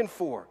you're looking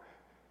for.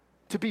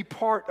 To be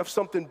part of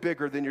something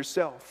bigger than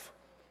yourself.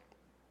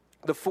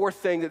 The fourth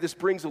thing that this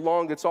brings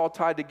along that's all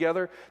tied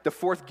together, the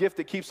fourth gift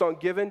that keeps on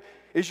giving,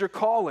 is your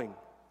calling.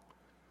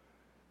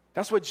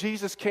 That's what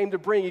Jesus came to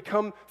bring. He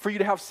come for you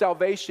to have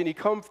salvation. He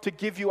come to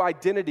give you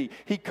identity.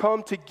 He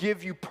come to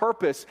give you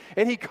purpose.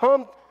 And He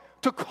come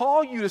to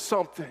call you to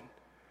something.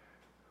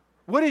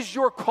 What is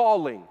your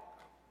calling?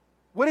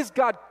 What has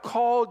God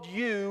called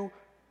you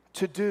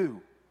to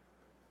do?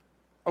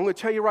 I'm going to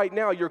tell you right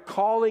now, your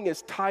calling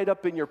is tied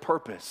up in your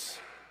purpose.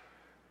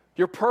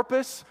 Your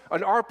purpose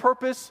and our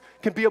purpose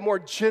can be a more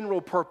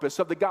general purpose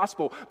of the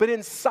gospel. But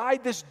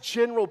inside this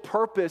general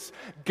purpose,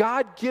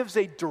 God gives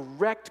a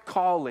direct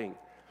calling.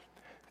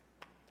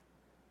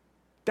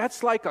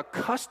 That's like a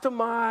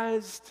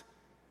customized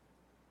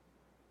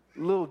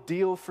little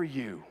deal for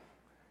you.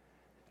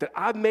 That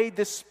I made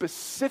this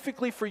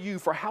specifically for you,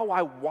 for how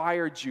I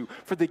wired you,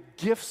 for the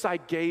gifts I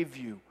gave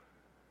you.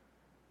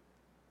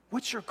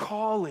 What's your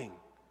calling?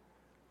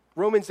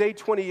 Romans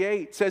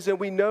 8:28 says, and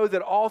we know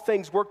that all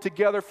things work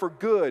together for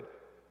good.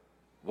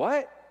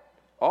 What?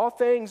 All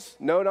things?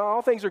 No,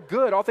 all things are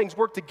good. All things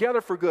work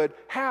together for good.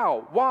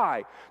 How?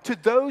 Why? To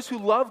those who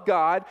love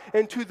God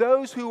and to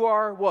those who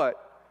are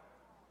what?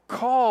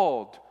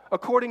 Called.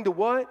 According to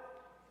what?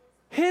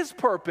 His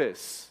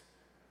purpose.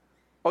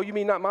 Oh, you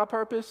mean not my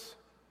purpose?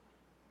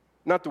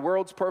 Not the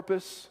world's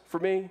purpose for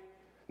me?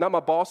 Not my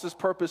boss's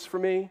purpose for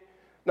me?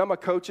 not my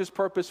coach's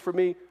purpose for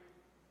me.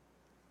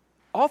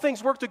 All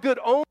things work to good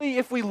only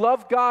if we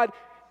love God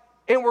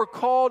and we're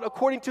called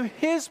according to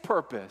His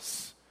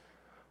purpose.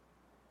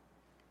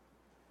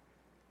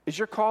 Is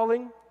your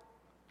calling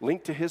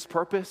linked to His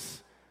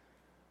purpose,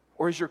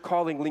 or is your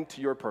calling linked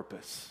to your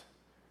purpose?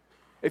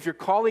 If your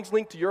calling's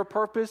linked to your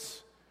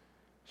purpose,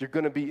 you're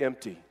going to be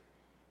empty.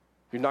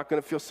 You're not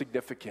going to feel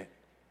significant,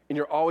 and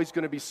you're always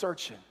going to be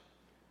searching.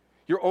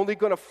 You're only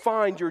going to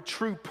find your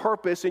true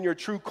purpose and your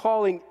true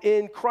calling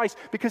in Christ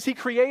because He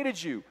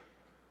created you,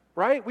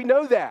 right? We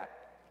know that.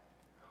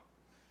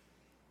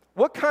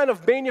 What kind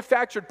of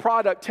manufactured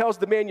product tells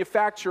the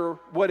manufacturer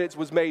what it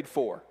was made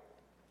for?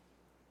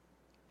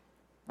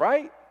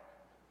 Right?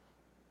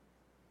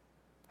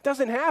 It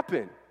doesn't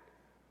happen.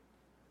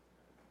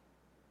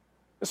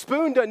 A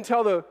spoon doesn't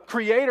tell the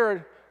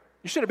creator,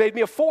 you should have made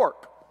me a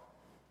fork.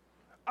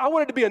 I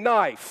want it to be a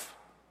knife.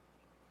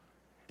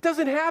 It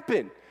doesn't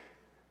happen.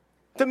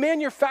 The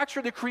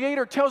manufacturer, the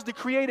creator, tells the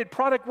created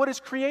product what it's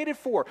created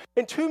for.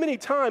 And too many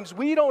times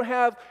we don't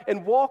have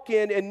and walk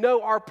in and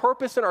know our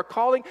purpose and our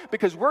calling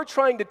because we're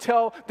trying to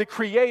tell the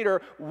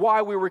creator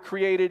why we were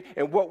created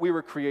and what we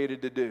were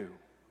created to do.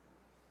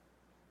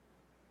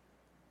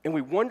 And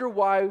we wonder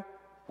why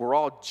we're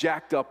all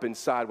jacked up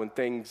inside when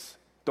things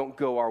don't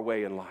go our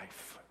way in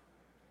life.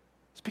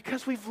 It's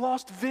because we've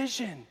lost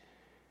vision.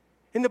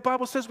 And the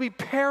Bible says we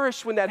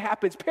perish when that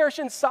happens, perish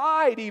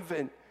inside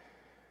even.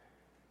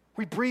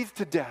 We breathe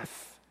to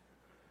death.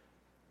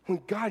 When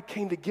God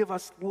came to give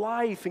us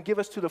life and give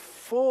us to the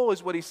full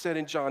is what He said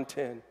in John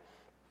 10.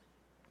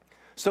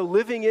 So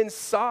living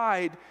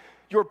inside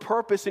your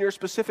purpose and your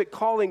specific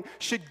calling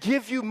should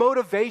give you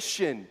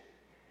motivation.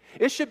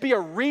 It should be a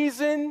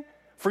reason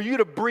for you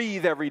to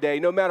breathe every day,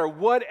 no matter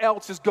what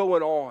else is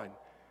going on.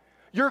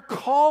 Your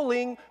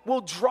calling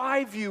will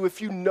drive you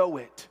if you know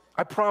it.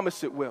 I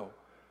promise it will.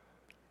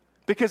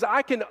 Because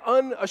I can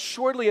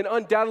unassuredly and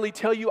undoubtedly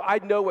tell you I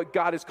know what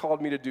God has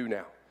called me to do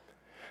now.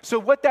 So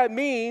what that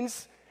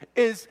means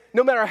is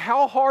no matter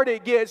how hard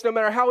it gets, no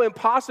matter how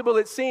impossible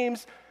it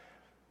seems,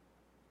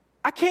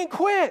 I can't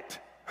quit.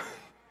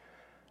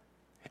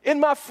 In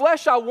my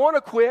flesh, I want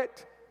to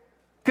quit.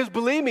 Because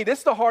believe me, this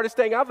is the hardest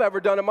thing I've ever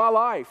done in my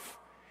life.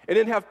 And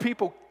then have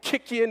people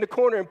kick you in the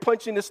corner and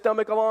punch you in the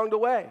stomach along the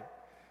way.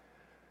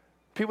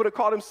 People that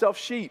call themselves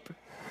sheep.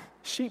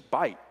 Sheep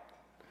bite.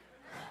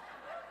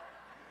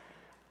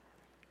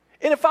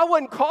 And if I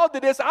wasn't called to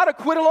this, I'd have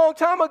quit a long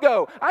time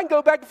ago. I can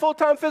go back to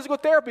full-time physical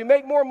therapy,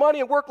 make more money,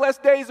 and work less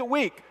days a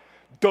week.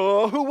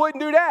 Duh, who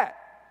wouldn't do that?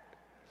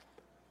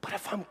 But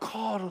if I'm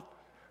called,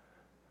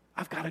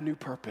 I've got a new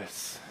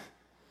purpose.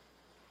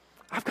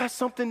 I've got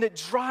something that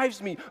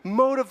drives me,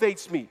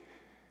 motivates me,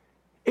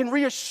 and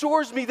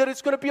reassures me that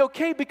it's going to be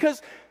okay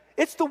because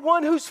it's the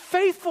one who's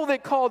faithful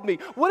that called me.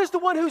 What is the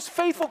one who's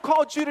faithful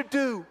called you to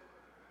do?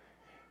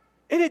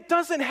 And it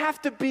doesn't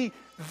have to be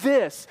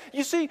this.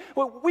 You see,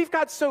 well, we've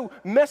got so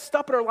messed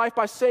up in our life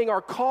by saying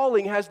our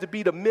calling has to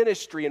be to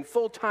ministry and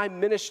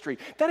full-time ministry.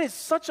 That is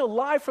such a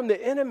lie from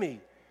the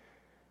enemy.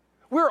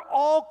 We're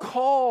all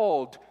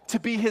called to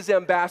be His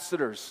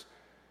ambassadors.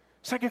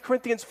 2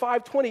 Corinthians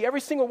 5:20, every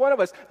single one of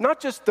us,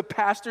 not just the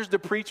pastors, the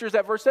preachers,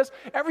 that verse says,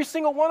 every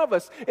single one of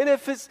us. And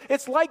if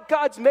it's like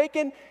God's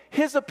making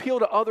His appeal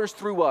to others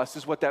through us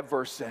is what that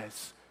verse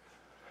says.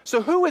 So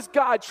who is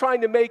God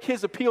trying to make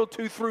His appeal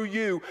to through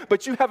you,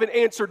 but you haven't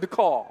answered the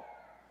call?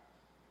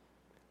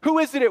 Who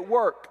is it at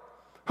work?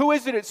 Who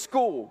is it at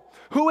school?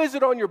 Who is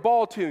it on your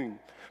ball team?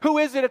 Who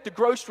is it at the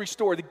grocery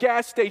store, the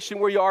gas station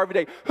where you are every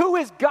day? Who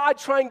is God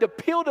trying to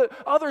appeal to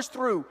others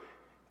through,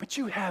 but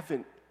you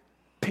haven't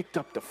picked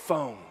up the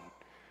phone?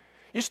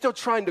 You're still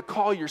trying to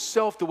call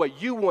yourself to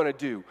what you want to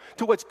do,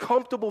 to what's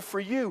comfortable for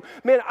you.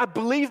 Man,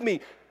 believe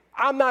me,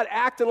 I'm not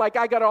acting like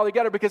I got it all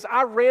together because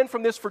I ran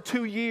from this for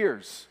 2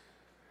 years.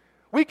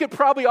 We could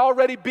probably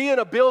already be in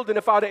a building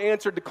if I'd have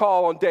answered the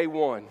call on day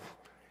one.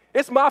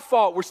 It's my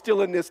fault we're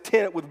still in this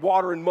tent with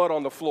water and mud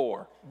on the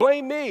floor.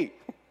 Blame me.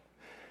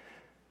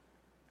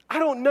 I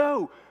don't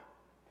know,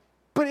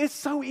 but it's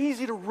so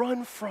easy to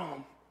run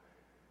from.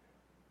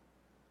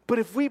 But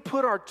if we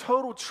put our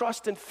total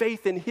trust and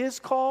faith in His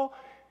call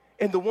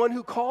and the one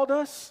who called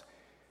us,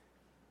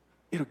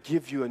 it'll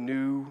give you a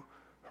new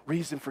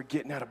reason for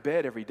getting out of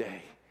bed every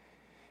day.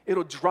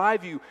 It'll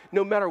drive you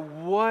no matter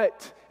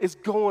what is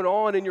going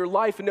on in your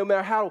life and no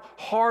matter how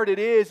hard it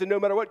is and no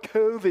matter what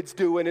COVID's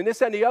doing and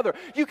this and the other.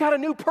 You got a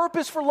new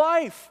purpose for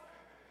life.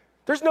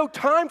 There's no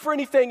time for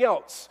anything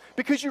else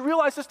because you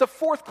realize it's the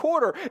fourth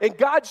quarter and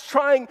God's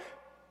trying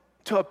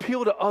to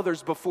appeal to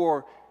others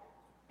before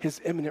His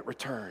imminent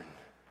return,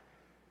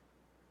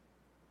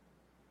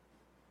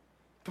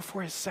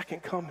 before His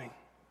second coming.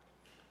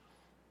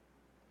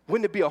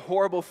 Wouldn't it be a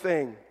horrible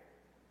thing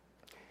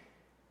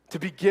to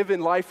be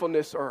given life on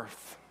this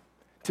earth,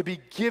 to be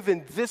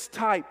given this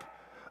type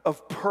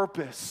of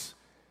purpose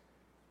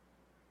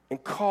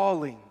and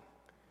calling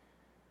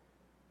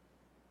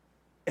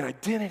and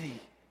identity,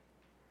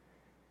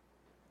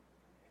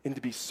 and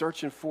to be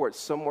searching for it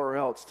somewhere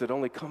else that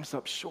only comes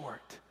up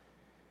short?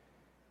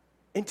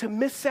 and to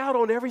miss out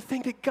on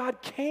everything that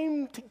God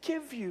came to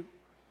give you.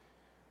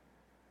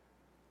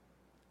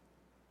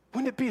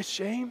 Wouldn't it be a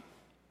shame?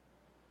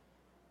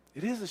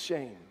 It is a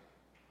shame.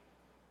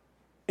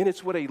 And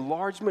it's what a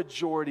large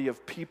majority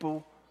of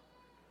people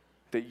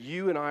that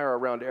you and I are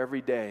around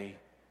every day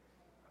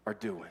are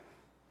doing.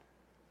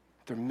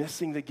 They're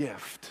missing the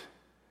gift.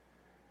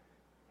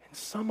 And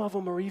some of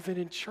them are even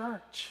in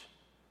church.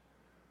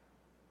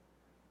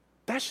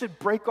 That should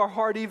break our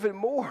heart even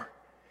more.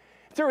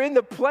 They're in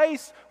the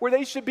place where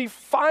they should be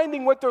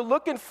finding what they're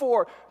looking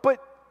for,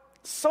 but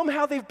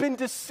somehow they've been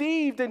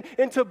deceived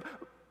into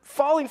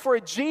falling for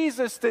a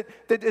Jesus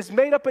that is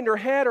made up in their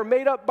head or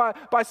made up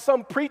by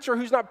some preacher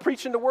who's not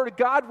preaching the Word of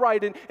God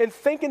right, and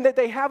thinking that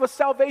they have a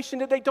salvation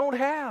that they don't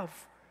have.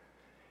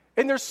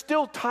 And they're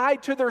still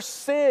tied to their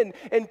sin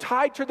and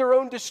tied to their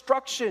own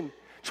destruction,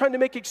 trying to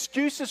make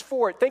excuses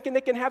for it, thinking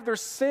they can have their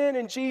sin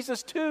in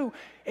Jesus too.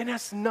 And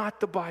that's not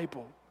the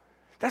Bible.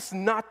 That's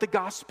not the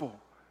gospel.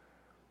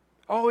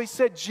 I always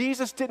said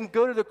Jesus didn't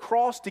go to the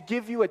cross to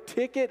give you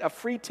a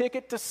free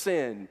ticket to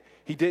sin.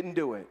 He didn't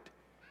do it.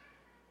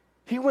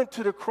 He went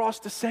to the cross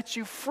to set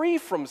you free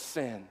from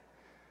sin,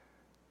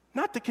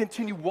 not to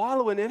continue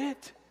wallowing in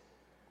it.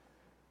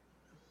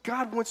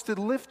 God wants to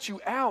lift you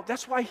out.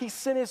 That's why He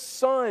sent His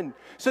Son,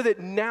 so that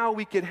now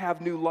we can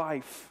have new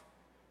life.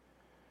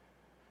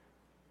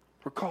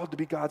 We're called to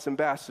be God's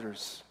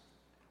ambassadors.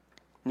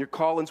 And your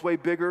calling's way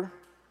bigger,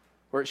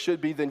 or it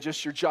should be, than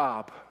just your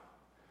job.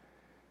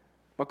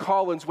 My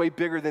calling's way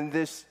bigger than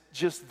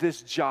just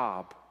this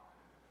job.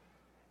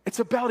 It's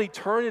about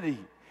eternity.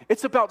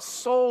 It's about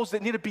souls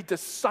that need to be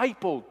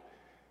discipled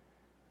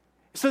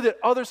so that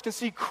others can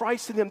see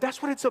Christ in them.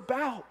 That's what it's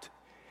about.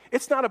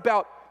 It's not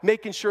about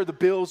making sure the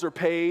bills are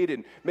paid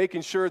and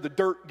making sure the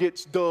dirt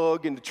gets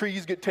dug and the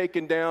trees get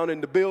taken down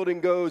and the building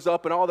goes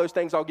up and all those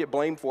things I'll get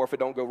blamed for if it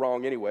don't go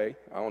wrong anyway.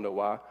 I don't know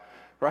why,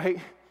 right?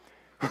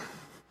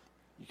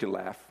 You can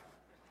laugh,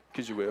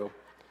 because you will.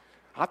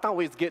 I thought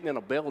we was getting in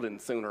a building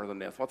sooner than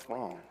this. What's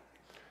wrong?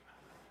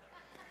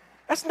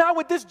 That's not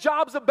what this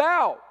job's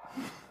about.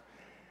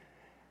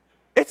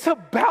 It's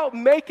about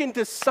making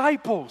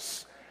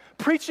disciples,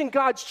 preaching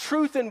God's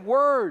truth and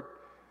word.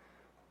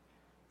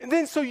 And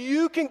then so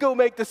you can go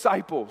make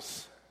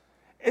disciples.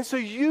 And so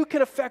you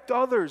can affect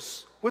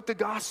others with the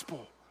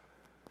gospel.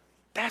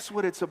 That's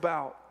what it's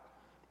about.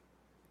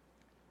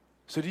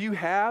 So do you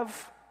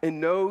have and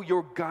know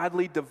your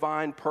godly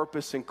divine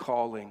purpose and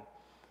calling?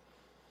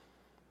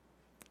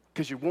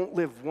 Because you won't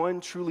live one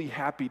truly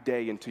happy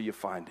day until you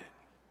find it,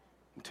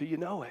 until you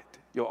know it.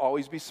 You'll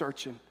always be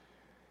searching.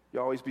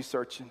 You'll always be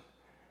searching.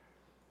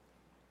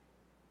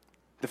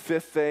 The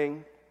fifth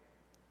thing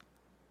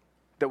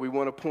that we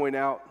want to point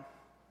out,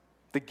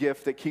 the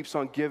gift that keeps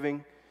on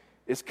giving,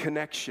 is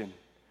connection.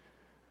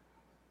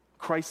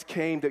 Christ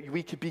came that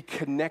we could be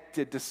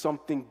connected to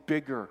something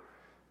bigger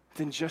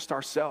than just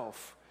ourselves.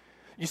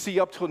 You see,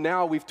 up till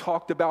now, we've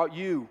talked about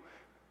you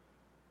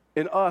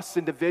and us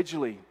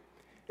individually.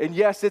 And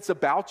yes, it's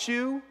about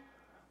you,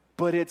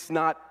 but it's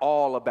not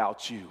all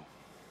about you.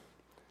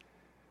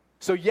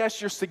 So yes,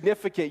 you're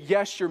significant.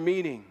 Yes, you're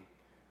meaning.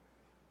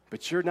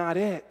 But you're not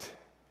it.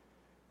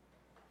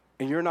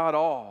 And you're not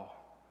all.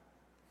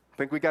 I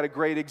think we got a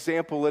great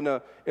example in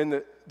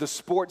the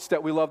sports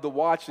that we love to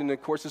watch. And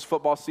of course, it's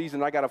football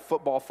season. I got a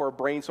football for a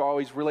brain, so I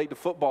always relate to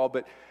football.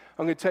 But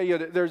I'm going to tell you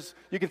that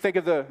you can think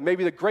of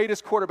maybe the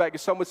greatest quarterback,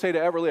 as some would say,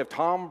 to ever live,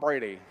 Tom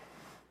Brady.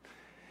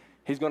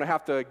 He's going to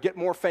have to get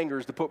more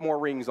fingers to put more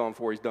rings on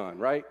before he's done,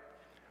 right?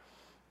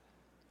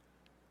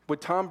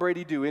 Would Tom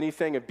Brady do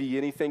anything and be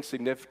anything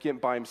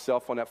significant by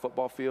himself on that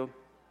football field?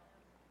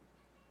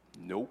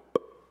 Nope.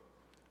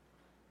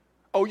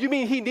 Oh, you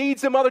mean he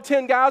needs them other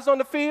 10 guys on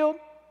the field?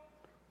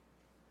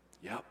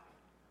 Yep.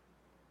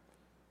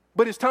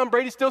 But is Tom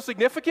Brady still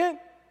significant?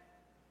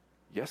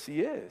 Yes,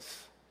 he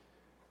is.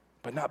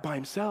 But not by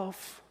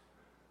himself.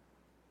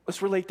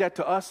 Let's relate that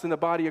to us in the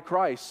body of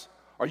Christ.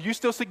 Are you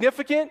still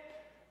significant?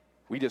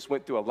 We just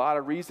went through a lot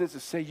of reasons to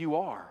say you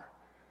are.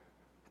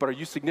 But are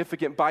you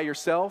significant by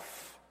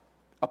yourself?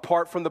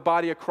 Apart from the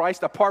body of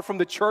Christ? Apart from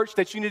the church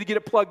that you need to get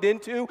it plugged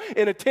into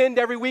and attend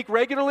every week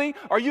regularly?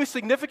 Are you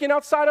significant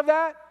outside of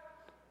that?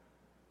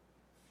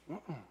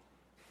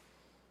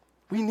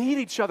 We need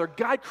each other.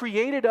 God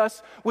created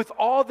us with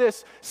all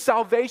this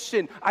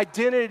salvation,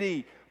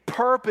 identity,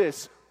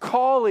 purpose,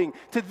 calling,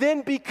 to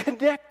then be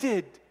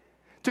connected,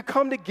 to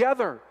come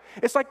together.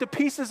 It's like the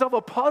pieces of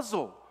a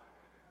puzzle.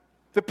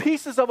 The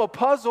pieces of a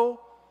puzzle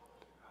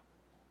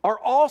are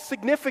all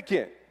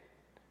significant.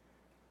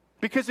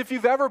 Because if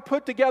you've ever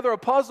put together a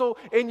puzzle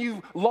and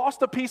you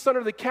lost a piece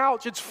under the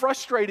couch, it's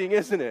frustrating,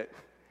 isn't it?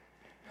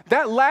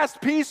 That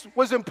last piece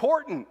was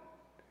important.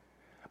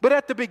 But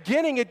at the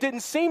beginning, it didn't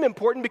seem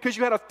important because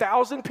you had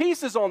 1,000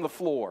 pieces on the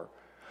floor.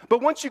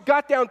 But once you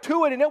got down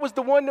to it and it was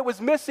the one that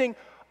was missing,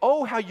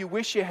 oh, how you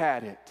wish you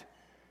had it.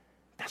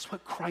 That's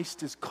what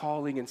Christ is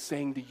calling and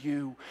saying to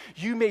you.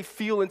 You may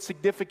feel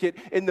insignificant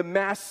in the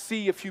mass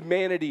sea of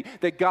humanity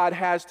that God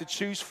has to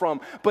choose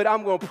from, but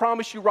I'm going to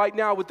promise you right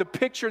now, with the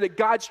picture that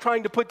God's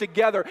trying to put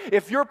together,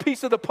 if your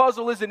piece of the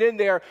puzzle isn't in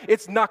there,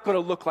 it's not going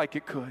to look like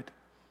it could.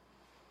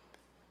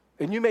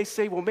 And you may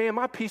say, well, man,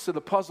 my piece of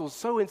the puzzle is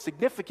so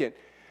insignificant.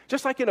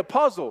 Just like in a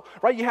puzzle,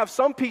 right? You have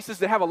some pieces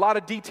that have a lot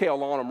of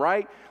detail on them,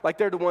 right? Like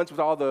they're the ones with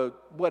all the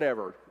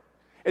whatever.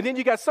 And then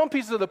you got some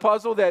pieces of the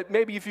puzzle that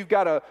maybe if you've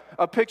got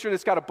a picture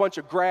that's got a bunch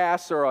of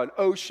grass or an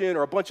ocean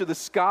or a bunch of the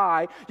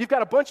sky, you've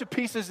got a bunch of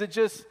pieces that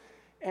just,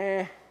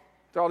 they're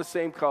all the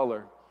same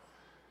color.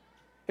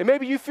 And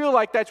maybe you feel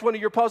like that's one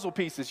of your puzzle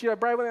pieces. You're like,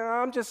 Brad,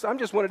 I'm just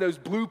one of those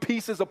blue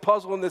pieces of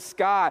puzzle in the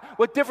sky.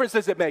 What difference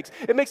does it make?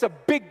 It makes a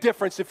big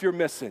difference if you're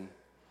missing.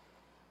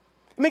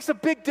 It makes a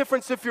big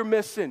difference if you're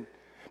missing.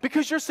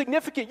 Because you're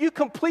significant. You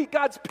complete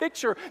God's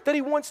picture that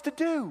He wants to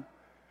do.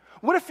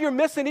 What if you're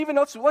missing, even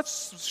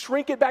let's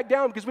shrink it back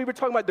down, because we were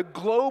talking about the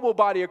global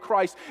body of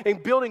Christ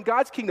and building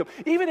God's kingdom.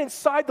 Even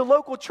inside the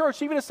local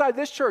church, even inside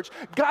this church,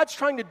 God's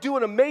trying to do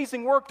an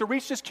amazing work to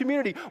reach this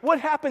community.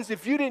 What happens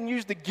if you didn't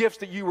use the gifts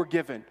that you were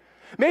given?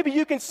 Maybe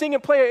you can sing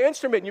and play an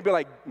instrument and you'd be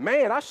like,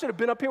 man, I should have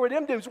been up here with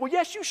them dudes. Well,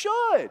 yes, you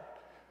should.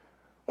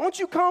 Why don't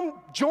you come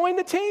join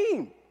the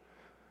team?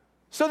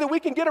 So that we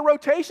can get a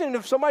rotation, and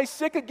if somebody's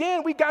sick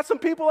again, we got some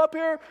people up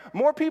here,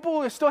 more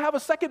people, still have a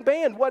second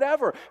band,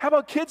 whatever. How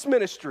about kids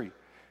ministry?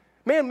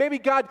 Man, maybe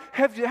God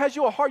has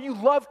you a heart, you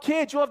love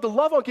kids, you love to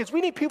love on kids. We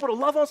need people to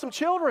love on some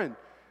children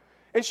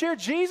and share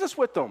Jesus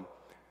with them.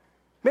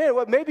 Man,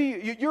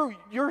 maybe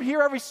you're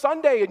here every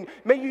Sunday, and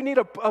maybe you need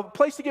a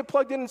place to get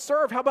plugged in and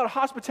serve. How about a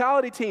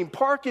hospitality team,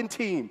 parking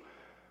team?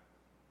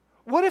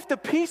 What if the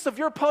piece of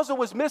your puzzle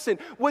was missing?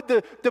 Would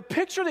the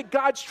picture that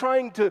God's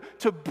trying to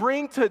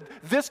bring to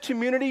this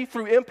community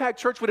through Impact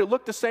Church, would it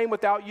look the same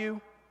without you?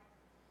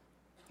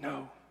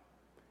 No.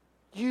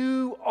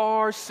 You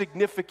are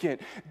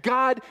significant.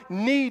 God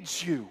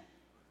needs you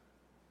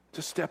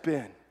to step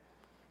in.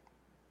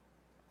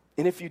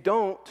 And if you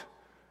don't,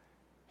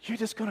 you're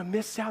just going to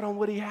miss out on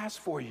what He has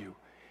for you.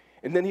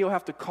 And then He'll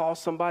have to call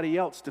somebody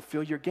else to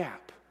fill your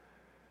gap.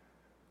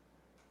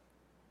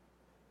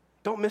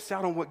 Don't miss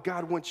out on what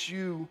God wants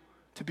you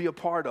to be a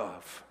part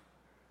of.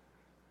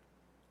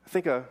 I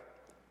think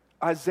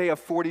Isaiah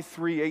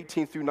 43,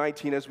 18 through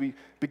 19, as we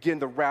begin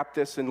to wrap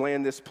this and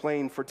land this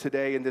plane for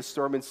today in this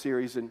sermon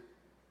series. And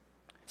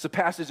it's a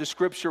passage of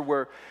Scripture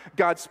where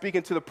God's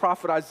speaking to the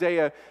prophet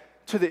Isaiah,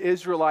 to the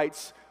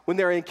Israelites when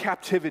they're in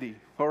captivity,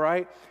 all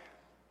right?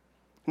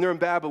 And they're in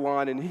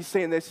Babylon, and he's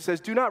saying this. He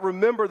says, do not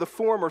remember the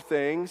former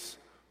things,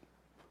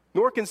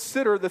 nor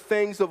consider the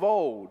things of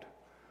old.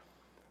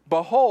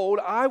 Behold,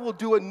 I will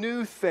do a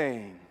new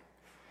thing.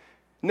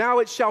 Now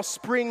it shall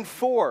spring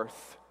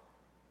forth.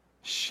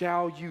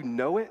 Shall you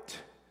know it?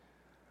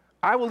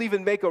 I will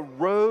even make a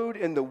road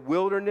in the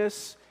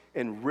wilderness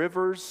and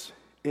rivers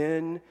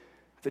in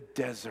the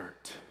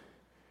desert.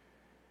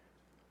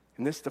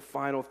 And this, the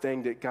final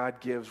thing that God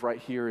gives right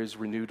here, is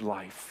renewed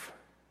life.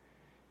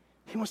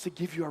 He wants to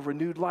give you a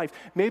renewed life.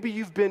 Maybe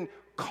you've been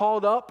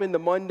caught up in the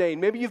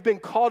mundane. Maybe you've been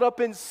caught up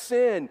in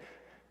sin,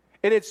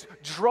 and it's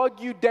drug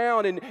you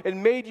down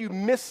and made you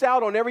miss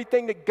out on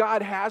everything that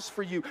God has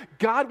for you.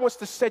 God wants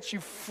to set you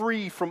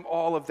free from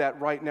all of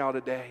that right now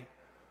today.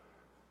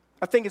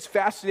 I think it's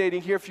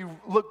fascinating here, if you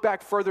look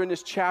back further in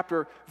this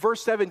chapter,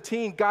 verse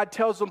 17, God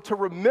tells them to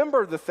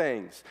remember the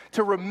things,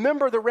 to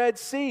remember the Red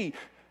Sea.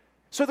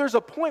 So there's a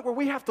point where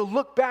we have to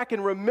look back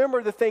and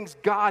remember the things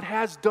God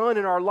has done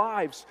in our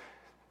lives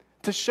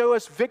to show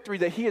us victory,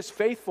 that He is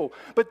faithful.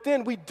 But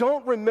then we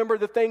don't remember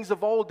the things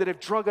of old that have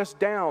drug us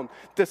down,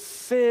 the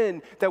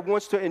sin that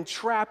wants to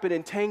entrap and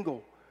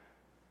entangle.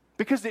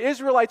 Because the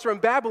Israelites are in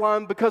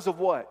Babylon because of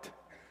what?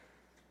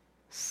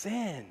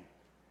 Sin.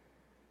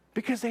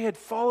 Because they had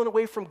fallen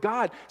away from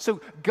God. So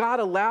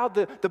God allowed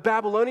the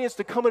Babylonians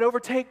to come and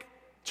overtake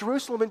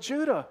Jerusalem and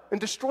Judah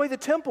and destroy the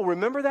temple.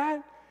 Remember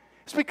that?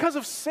 It's because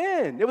of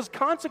sin. It was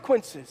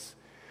consequences.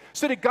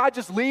 So did God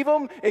just leave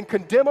them and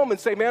condemn them and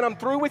say, man, I'm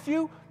through with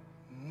you?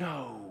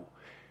 No.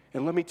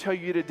 And let me tell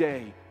you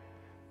today,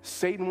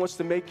 Satan wants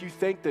to make you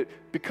think that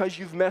because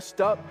you've messed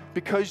up,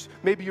 because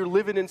maybe you're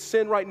living in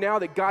sin right now,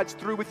 that God's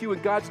through with you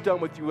and God's done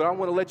with you. And I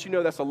want to let you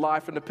know that's a lie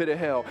from the pit of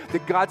hell.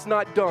 That God's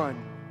not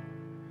done,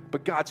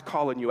 but God's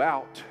calling you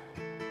out.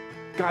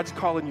 God's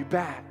calling you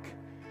back.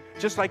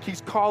 Just like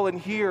He's calling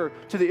here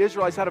to the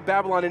Israelites out of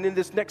Babylon, and in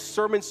this next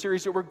sermon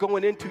series that we're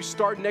going into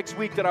starting next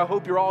week, that I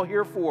hope you're all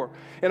here for.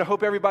 And I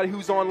hope everybody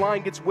who's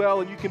online gets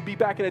well and you can be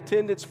back in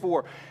attendance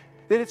for.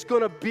 That it's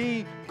going to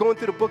be going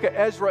through the book of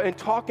Ezra and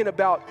talking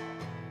about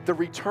the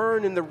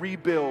return and the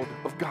rebuild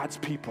of God's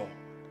people.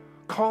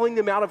 Calling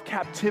them out of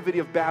captivity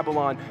of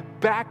Babylon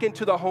back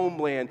into the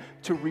homeland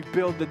to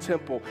rebuild the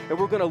temple. And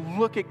we're going to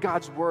look at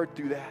God's word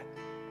through that.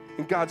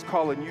 And God's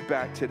calling you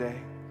back today.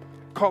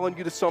 Calling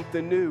you to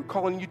something new.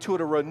 Calling you to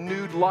a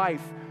renewed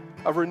life.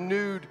 A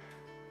renewed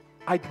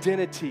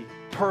identity,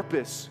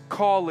 purpose,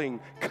 calling,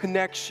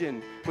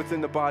 connection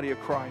within the body of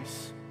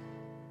Christ.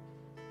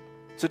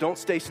 So don't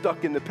stay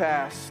stuck in the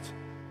past.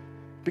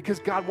 because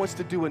God wants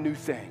to do a new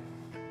thing.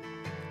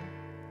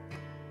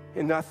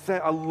 And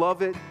I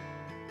love it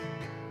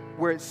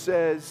where it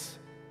says,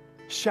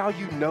 shall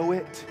you know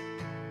it?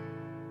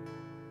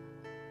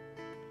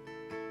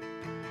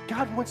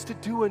 God wants to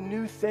do a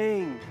new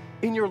thing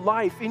in your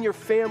life, in your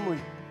family,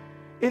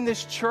 in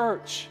this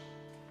church.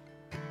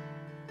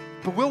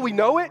 But will we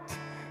know it?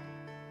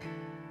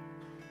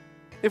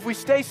 If we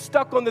stay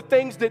stuck on the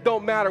things that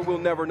don't matter, we'll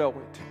never know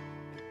it.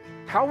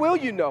 How will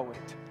you know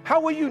it? How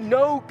will you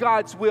know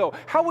God's will?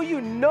 How will you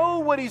know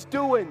what He's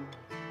doing,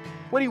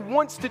 what He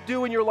wants to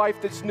do in your life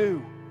that's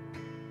new?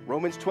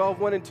 Romans 12,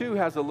 1 and 2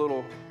 has a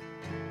little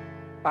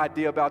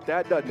idea about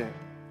that, doesn't it?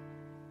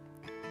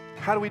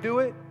 How do we do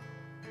it?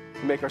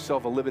 We make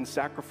ourselves a living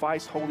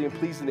sacrifice, holy and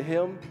pleasing to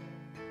Him.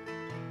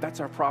 That's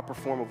our proper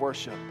form of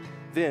worship.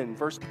 Then,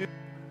 verse 2,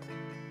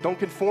 don't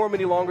conform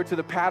any longer to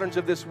the patterns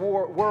of this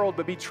world,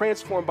 but be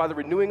transformed by the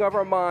renewing of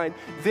our mind.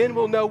 Then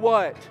we'll know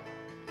what?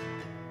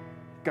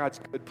 God's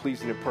good,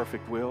 pleasing, and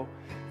perfect will.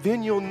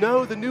 Then you'll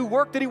know the new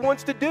work that He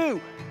wants to do.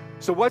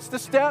 So what's the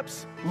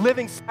steps?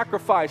 Living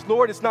sacrifice.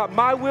 Lord, it's not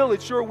my will,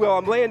 it's your will.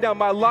 I'm laying down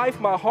my life,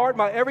 my heart,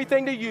 my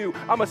everything to you.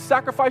 I'm a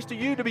sacrifice to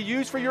you to be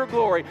used for your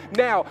glory.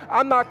 Now,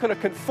 I'm not going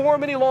to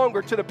conform any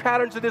longer to the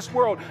patterns of this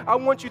world. I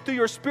want you through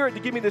your Spirit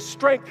to give me the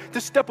strength to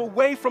step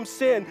away from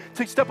sin,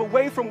 to step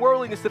away from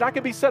worldliness, that I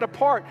can be set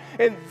apart.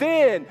 And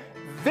then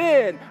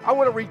I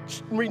want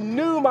to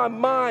renew my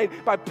mind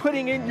by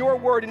putting in your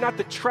word and not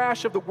the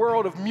trash of the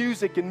world of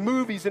music and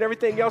movies and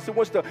everything else that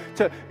wants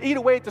to eat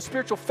away at the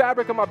spiritual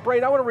fabric of my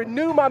brain. I want to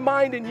renew my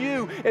mind in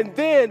you, and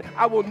then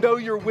I will know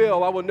your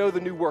will. I will know the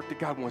new work that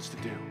God wants to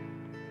do.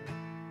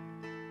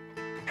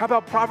 How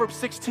about Proverbs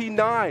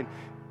 16:9?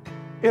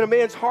 In a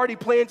man's heart he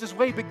plans his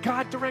way, but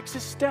God directs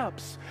his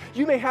steps.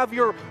 You may have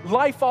your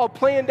life all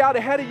planned out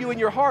ahead of you in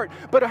your heart,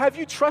 but have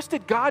you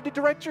trusted God to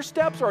direct your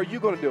steps, or are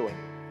you going to do it?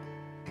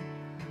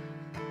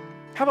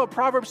 How about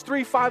Proverbs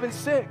 3, 5, and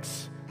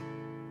 6?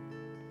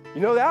 You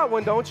know that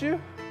one, don't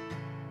you?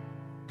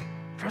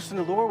 Trust in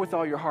the Lord with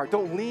all your heart.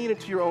 Don't lean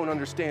into your own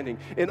understanding.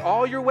 In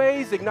all your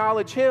ways,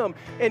 acknowledge Him,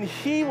 and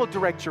He will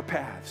direct your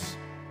paths.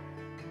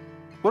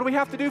 What do we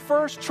have to do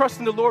first? Trust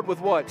in the Lord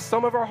with what?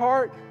 Some of our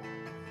heart?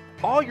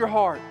 All your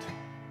heart.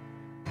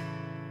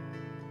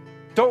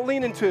 Don't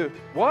lean into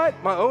what?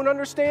 My own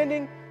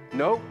understanding?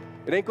 Nope.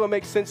 It ain't going to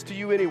make sense to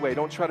you anyway.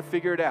 Don't try to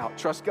figure it out.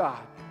 Trust God.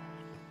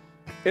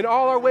 In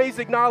all our ways,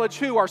 acknowledge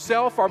who?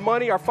 Ourselves, our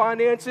money, our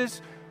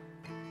finances?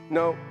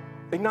 No,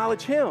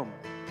 acknowledge Him.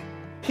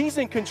 He's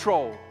in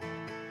control.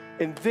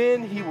 And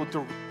then He will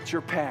direct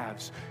your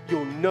paths.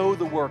 You'll know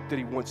the work that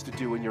He wants to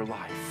do in your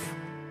life.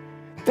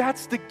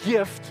 That's the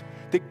gift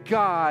that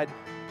God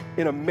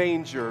in a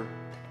manger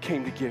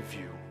came to give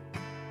you.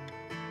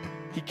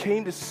 He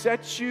came to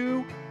set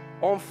you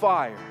on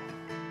fire.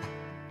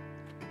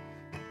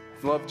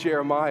 I love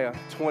Jeremiah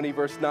 20,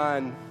 verse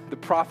 9. The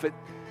prophet,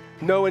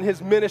 knowing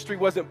his ministry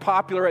wasn't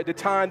popular at the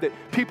time, that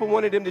people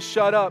wanted him to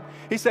shut up,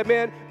 he said,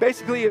 man,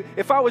 basically,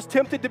 if I was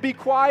tempted to be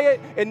quiet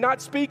and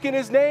not speak in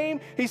His name,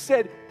 he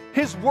said,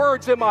 His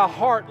word's in my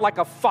heart like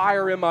a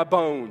fire in my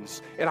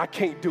bones, and I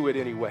can't do it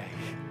anyway.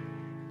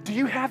 Do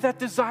you have that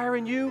desire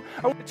in you?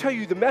 I want to tell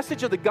you, the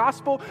message of the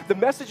gospel, the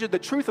message of the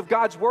truth of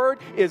God's word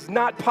is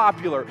not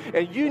popular,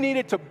 and you need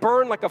it to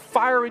burn like a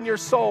fire in your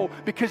soul,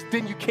 because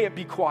then you can't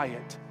be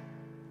quiet.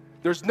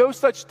 There's no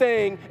such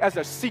thing as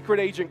a secret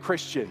agent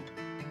Christian.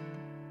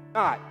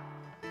 Not.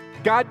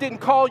 God didn't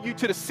call you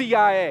to the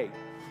CIA.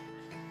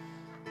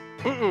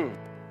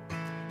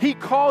 He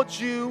called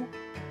you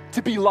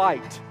to be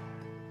light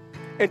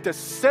and to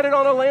set it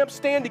on a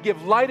lampstand to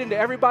give light into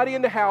everybody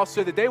in the house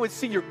so that they would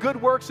see your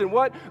good works and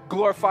what?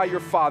 Glorify your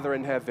Father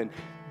in heaven.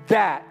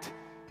 That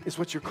is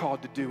what you're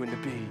called to do and to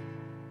be.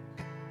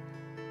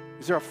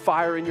 Is there a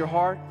fire in your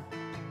heart?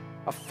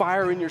 A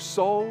fire in your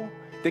soul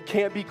that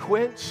can't be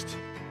quenched?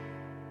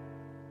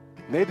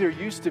 Maybe there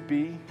used to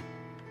be.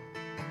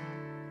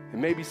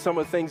 And maybe some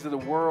of the things of the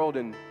world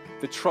and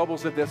the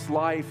troubles of this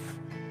life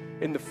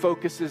and the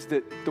focuses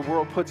that the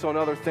world puts on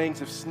other things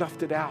have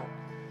snuffed it out.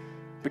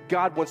 But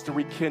God wants to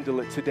rekindle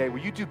it today. Will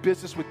you do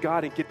business with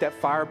God and get that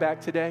fire back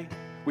today?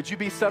 Would you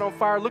be set on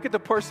fire? Look at the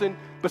person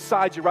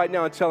beside you right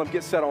now and tell them,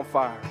 get set on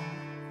fire.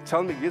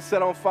 Tell them to get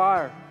set on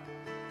fire.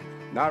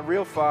 Not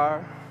real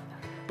fire,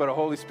 but a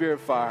Holy Spirit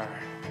fire.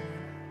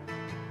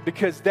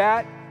 Because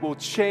that will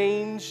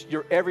change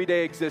your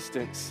everyday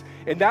existence.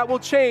 And that will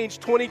change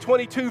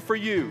 2022 for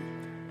you.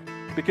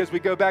 Because we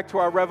go back to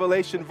our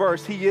Revelation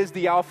verse, He is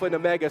the Alpha and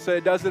Omega. So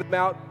it doesn't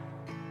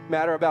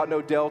matter about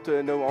no Delta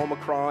and no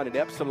Omicron and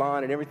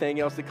Epsilon and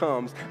everything else that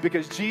comes.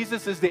 Because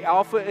Jesus is the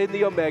Alpha and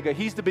the Omega.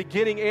 He's the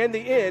beginning and the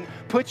end.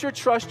 Put your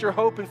trust, your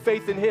hope, and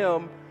faith in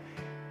Him.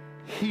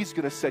 He's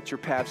going to set your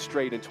path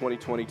straight in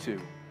 2022.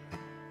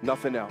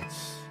 Nothing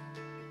else.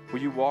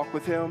 Will you walk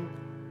with Him?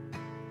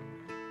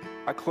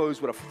 I close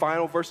with a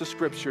final verse of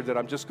Scripture that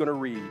I'm just going to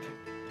read.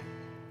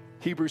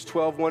 Hebrews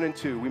 12, 1 and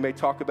 2. We may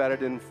talk about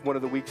it in one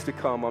of the weeks to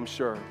come, I'm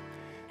sure.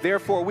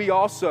 Therefore, we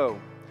also,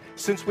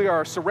 since we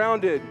are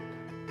surrounded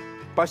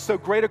by so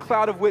great a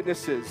cloud of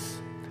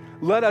witnesses,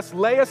 let us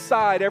lay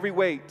aside every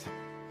weight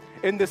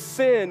and the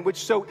sin which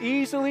so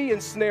easily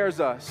ensnares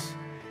us,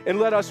 and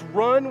let us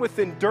run with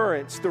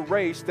endurance the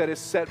race that is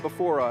set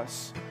before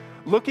us,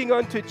 looking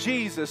unto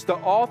Jesus, the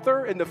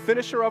author and the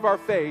finisher of our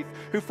faith,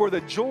 who for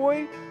the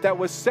joy that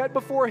was set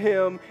before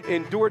him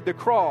endured the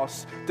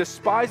cross,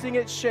 despising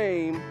its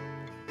shame,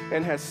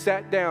 and has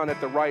sat down at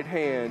the right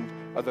hand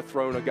of the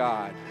throne of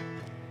God.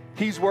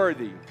 He's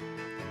worthy.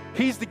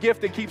 He's the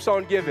gift that keeps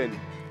on giving.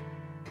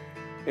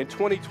 And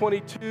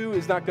 2022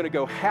 is not going to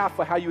go half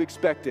of how you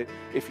expect it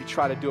if you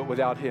try to do it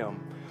without him.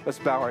 Let's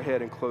bow our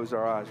head and close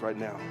our eyes right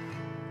now.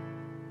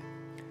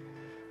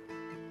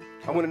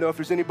 I want to know if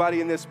there's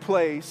anybody in this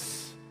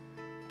place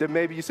that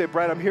maybe you say,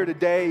 Brad, I'm here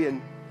today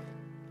and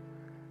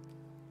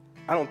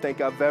I don't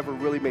think I've ever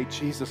really made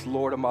Jesus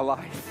Lord of my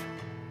life.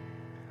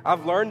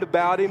 I've learned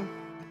about him.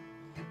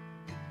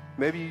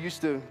 Maybe you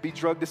used to be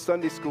drugged to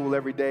Sunday school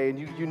every day and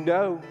you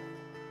know,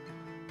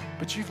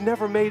 but you've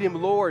never made him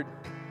Lord.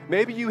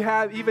 Maybe you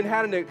have even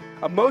had an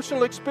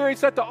emotional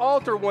experience at the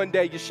altar one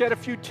day. You shed a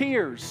few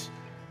tears.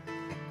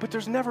 But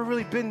there's never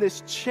really been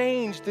this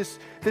change, this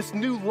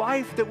new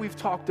life that we've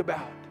talked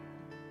about.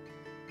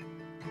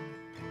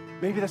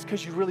 Maybe that's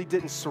because you really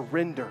didn't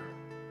surrender.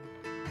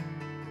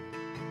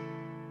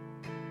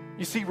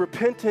 You see,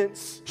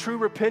 repentance, true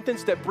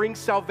repentance that brings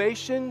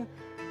salvation,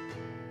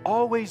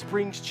 always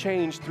brings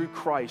change through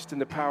Christ and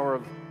the power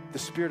of the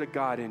Spirit of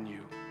God in you.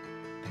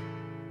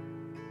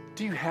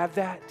 Do you have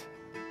that?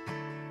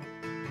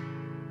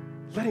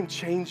 Let him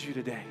change you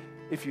today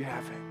if you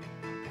haven't.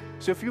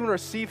 So if you want to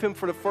receive him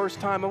for the first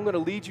time, I'm going to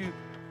lead you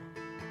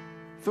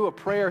through a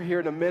prayer here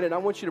in a minute. I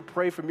want you to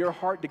pray from your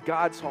heart to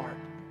God's heart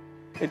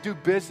and do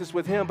business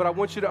with him. But I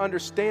want you to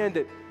understand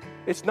that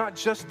it's not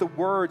just the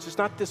words. It's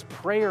not this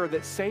prayer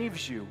that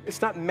saves you.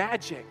 It's not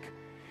magic.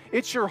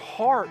 It's your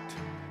heart.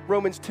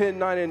 Romans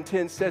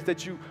 10:9-10 says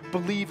that you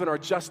believe and are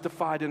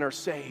justified and are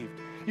saved.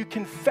 You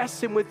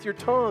confess him with your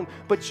tongue,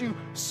 but you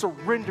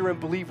surrender and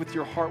believe with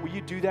your heart. Will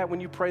you do that when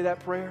you pray that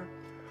prayer?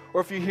 Or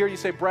if you're here, you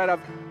say, Brad,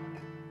 I've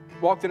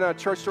walked in and out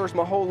of church doors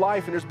my whole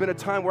life, and there's been a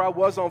time where I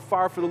was on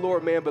fire for the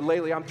Lord, man, but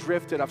lately I'm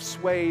drifted, I've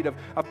swayed,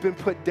 I've been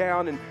put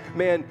down, and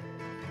man,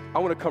 I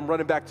want to come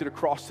running back to the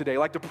cross today.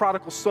 Like the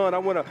prodigal son, I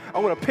want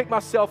to pick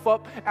myself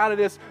up out of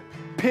this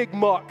pig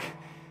muck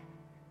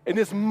and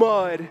this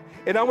mud,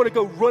 and I want to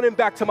go running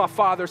back to my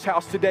Father's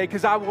house today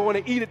because I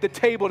want to eat at the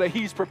table that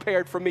he's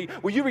prepared for me.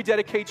 Will you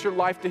rededicate your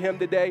life to him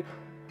today?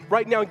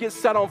 Right now, and get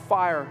set on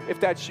fire if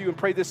that's you, and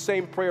pray this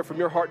same prayer from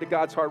your heart to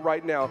God's heart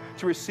right now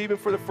to receive him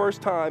for the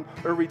first time,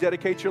 or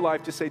rededicate your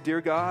life to say,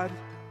 Dear God,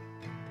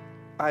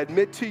 I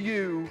admit to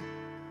you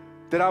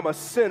that I'm a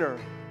sinner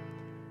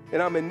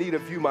and I'm in need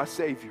of you, my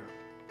Savior.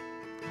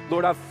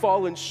 Lord, I've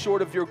fallen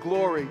short of your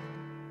glory,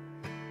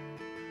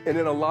 and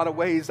in a lot of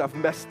ways I've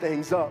messed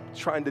things up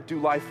trying to do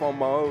life on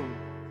my own.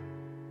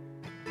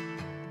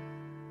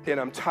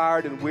 And I'm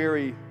tired and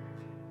weary,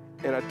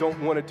 and I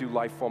don't want to do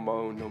life on my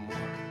own no more.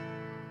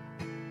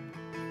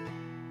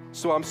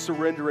 So I'm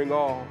surrendering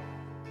all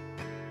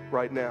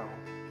right now.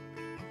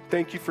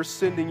 Thank you for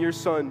sending your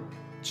son,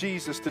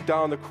 Jesus, to die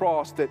on the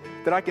cross, that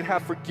I could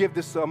have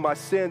forgiveness of my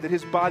sin, that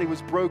his body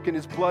was broken,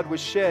 his blood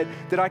was shed,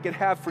 that I could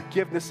have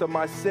forgiveness of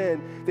my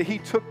sin, that he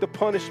took the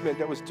punishment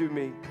that was due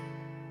me.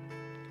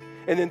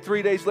 And then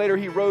 3 days later,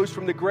 he rose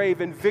from the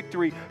grave in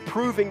victory,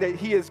 proving that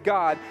he is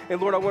God.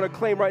 And Lord, I want to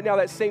claim right now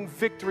that same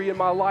victory in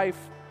my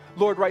life.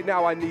 Lord, right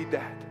now I need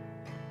that.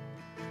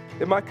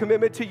 And my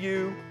commitment to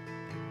you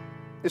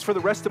is for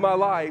the rest of my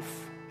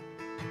life,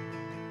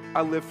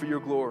 I live for your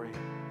glory.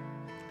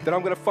 That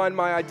I'm going to find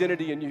my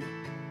identity in you.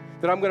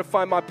 That I'm going to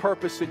find my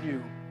purpose in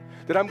you.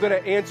 That I'm going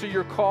to answer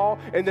your call,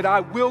 and that I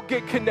will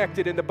get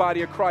connected in the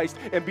body of Christ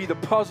and be the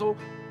puzzle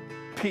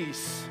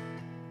piece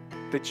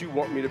that you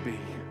want me to be.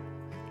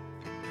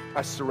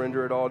 I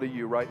surrender it all to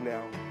you right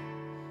now.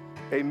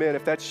 Amen.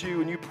 If that's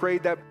you and you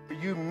prayed that,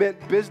 you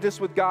meant business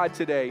with God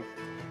today,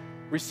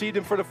 received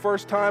him for the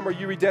first time, or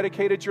you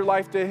rededicated your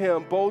life to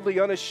him, boldly,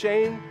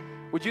 unashamed,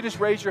 would you just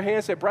raise your hand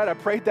and say, Brad, I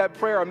prayed that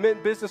prayer. I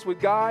meant business with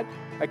God.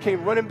 I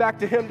came running back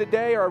to him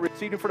today, or I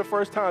received him for the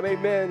first time.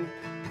 Amen.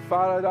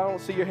 Father, I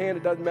don't see your hand.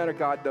 It doesn't matter.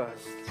 God does.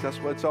 That's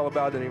what it's all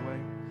about anyway.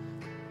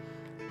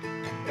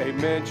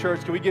 Amen,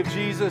 church. Can we give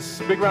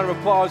Jesus a big round of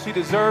applause? He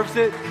deserves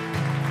it.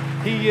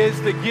 He is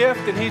the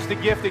gift, and he's the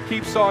gift that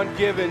keeps on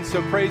giving.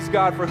 So praise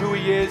God for who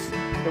he is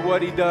and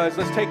what he does.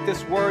 Let's take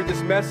this word,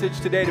 this message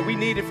today that we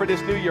needed for this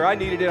new year. I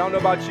needed it. I don't know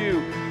about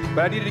you,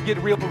 but I needed to get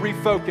real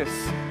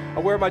refocus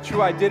on where my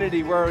true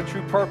identity, where our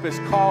true purpose,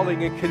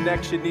 calling, and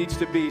connection needs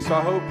to be. So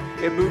I hope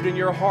it moved in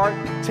your heart.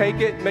 Take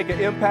it, make an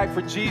impact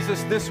for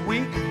Jesus this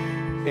week,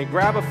 and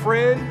grab a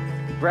friend,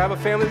 grab a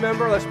family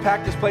member. Let's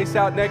pack this place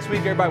out next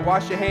week. Everybody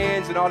wash your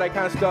hands and all that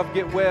kind of stuff.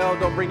 Get well.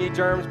 Don't bring any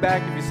germs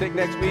back. If you're sick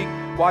next week,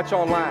 watch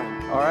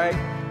online, all right?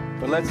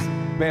 But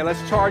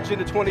let's charge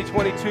into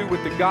 2022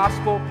 with the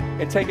gospel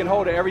and taking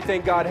hold of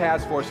everything God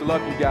has for us. I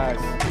love you guys.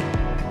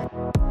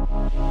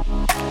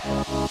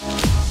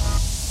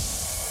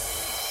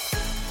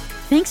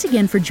 Thanks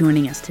again for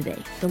joining us today.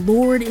 The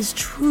Lord is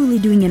truly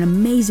doing an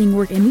amazing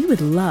work, and we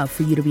would love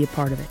for you to be a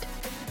part of it.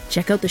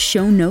 Check out the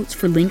show notes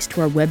for links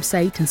to our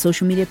website and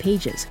social media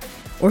pages.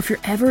 Or if you're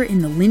ever in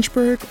the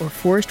Lynchburg or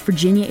Forest,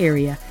 Virginia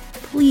area,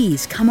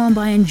 please come on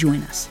by and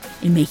join us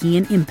in making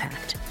an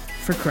impact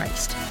for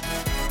Christ.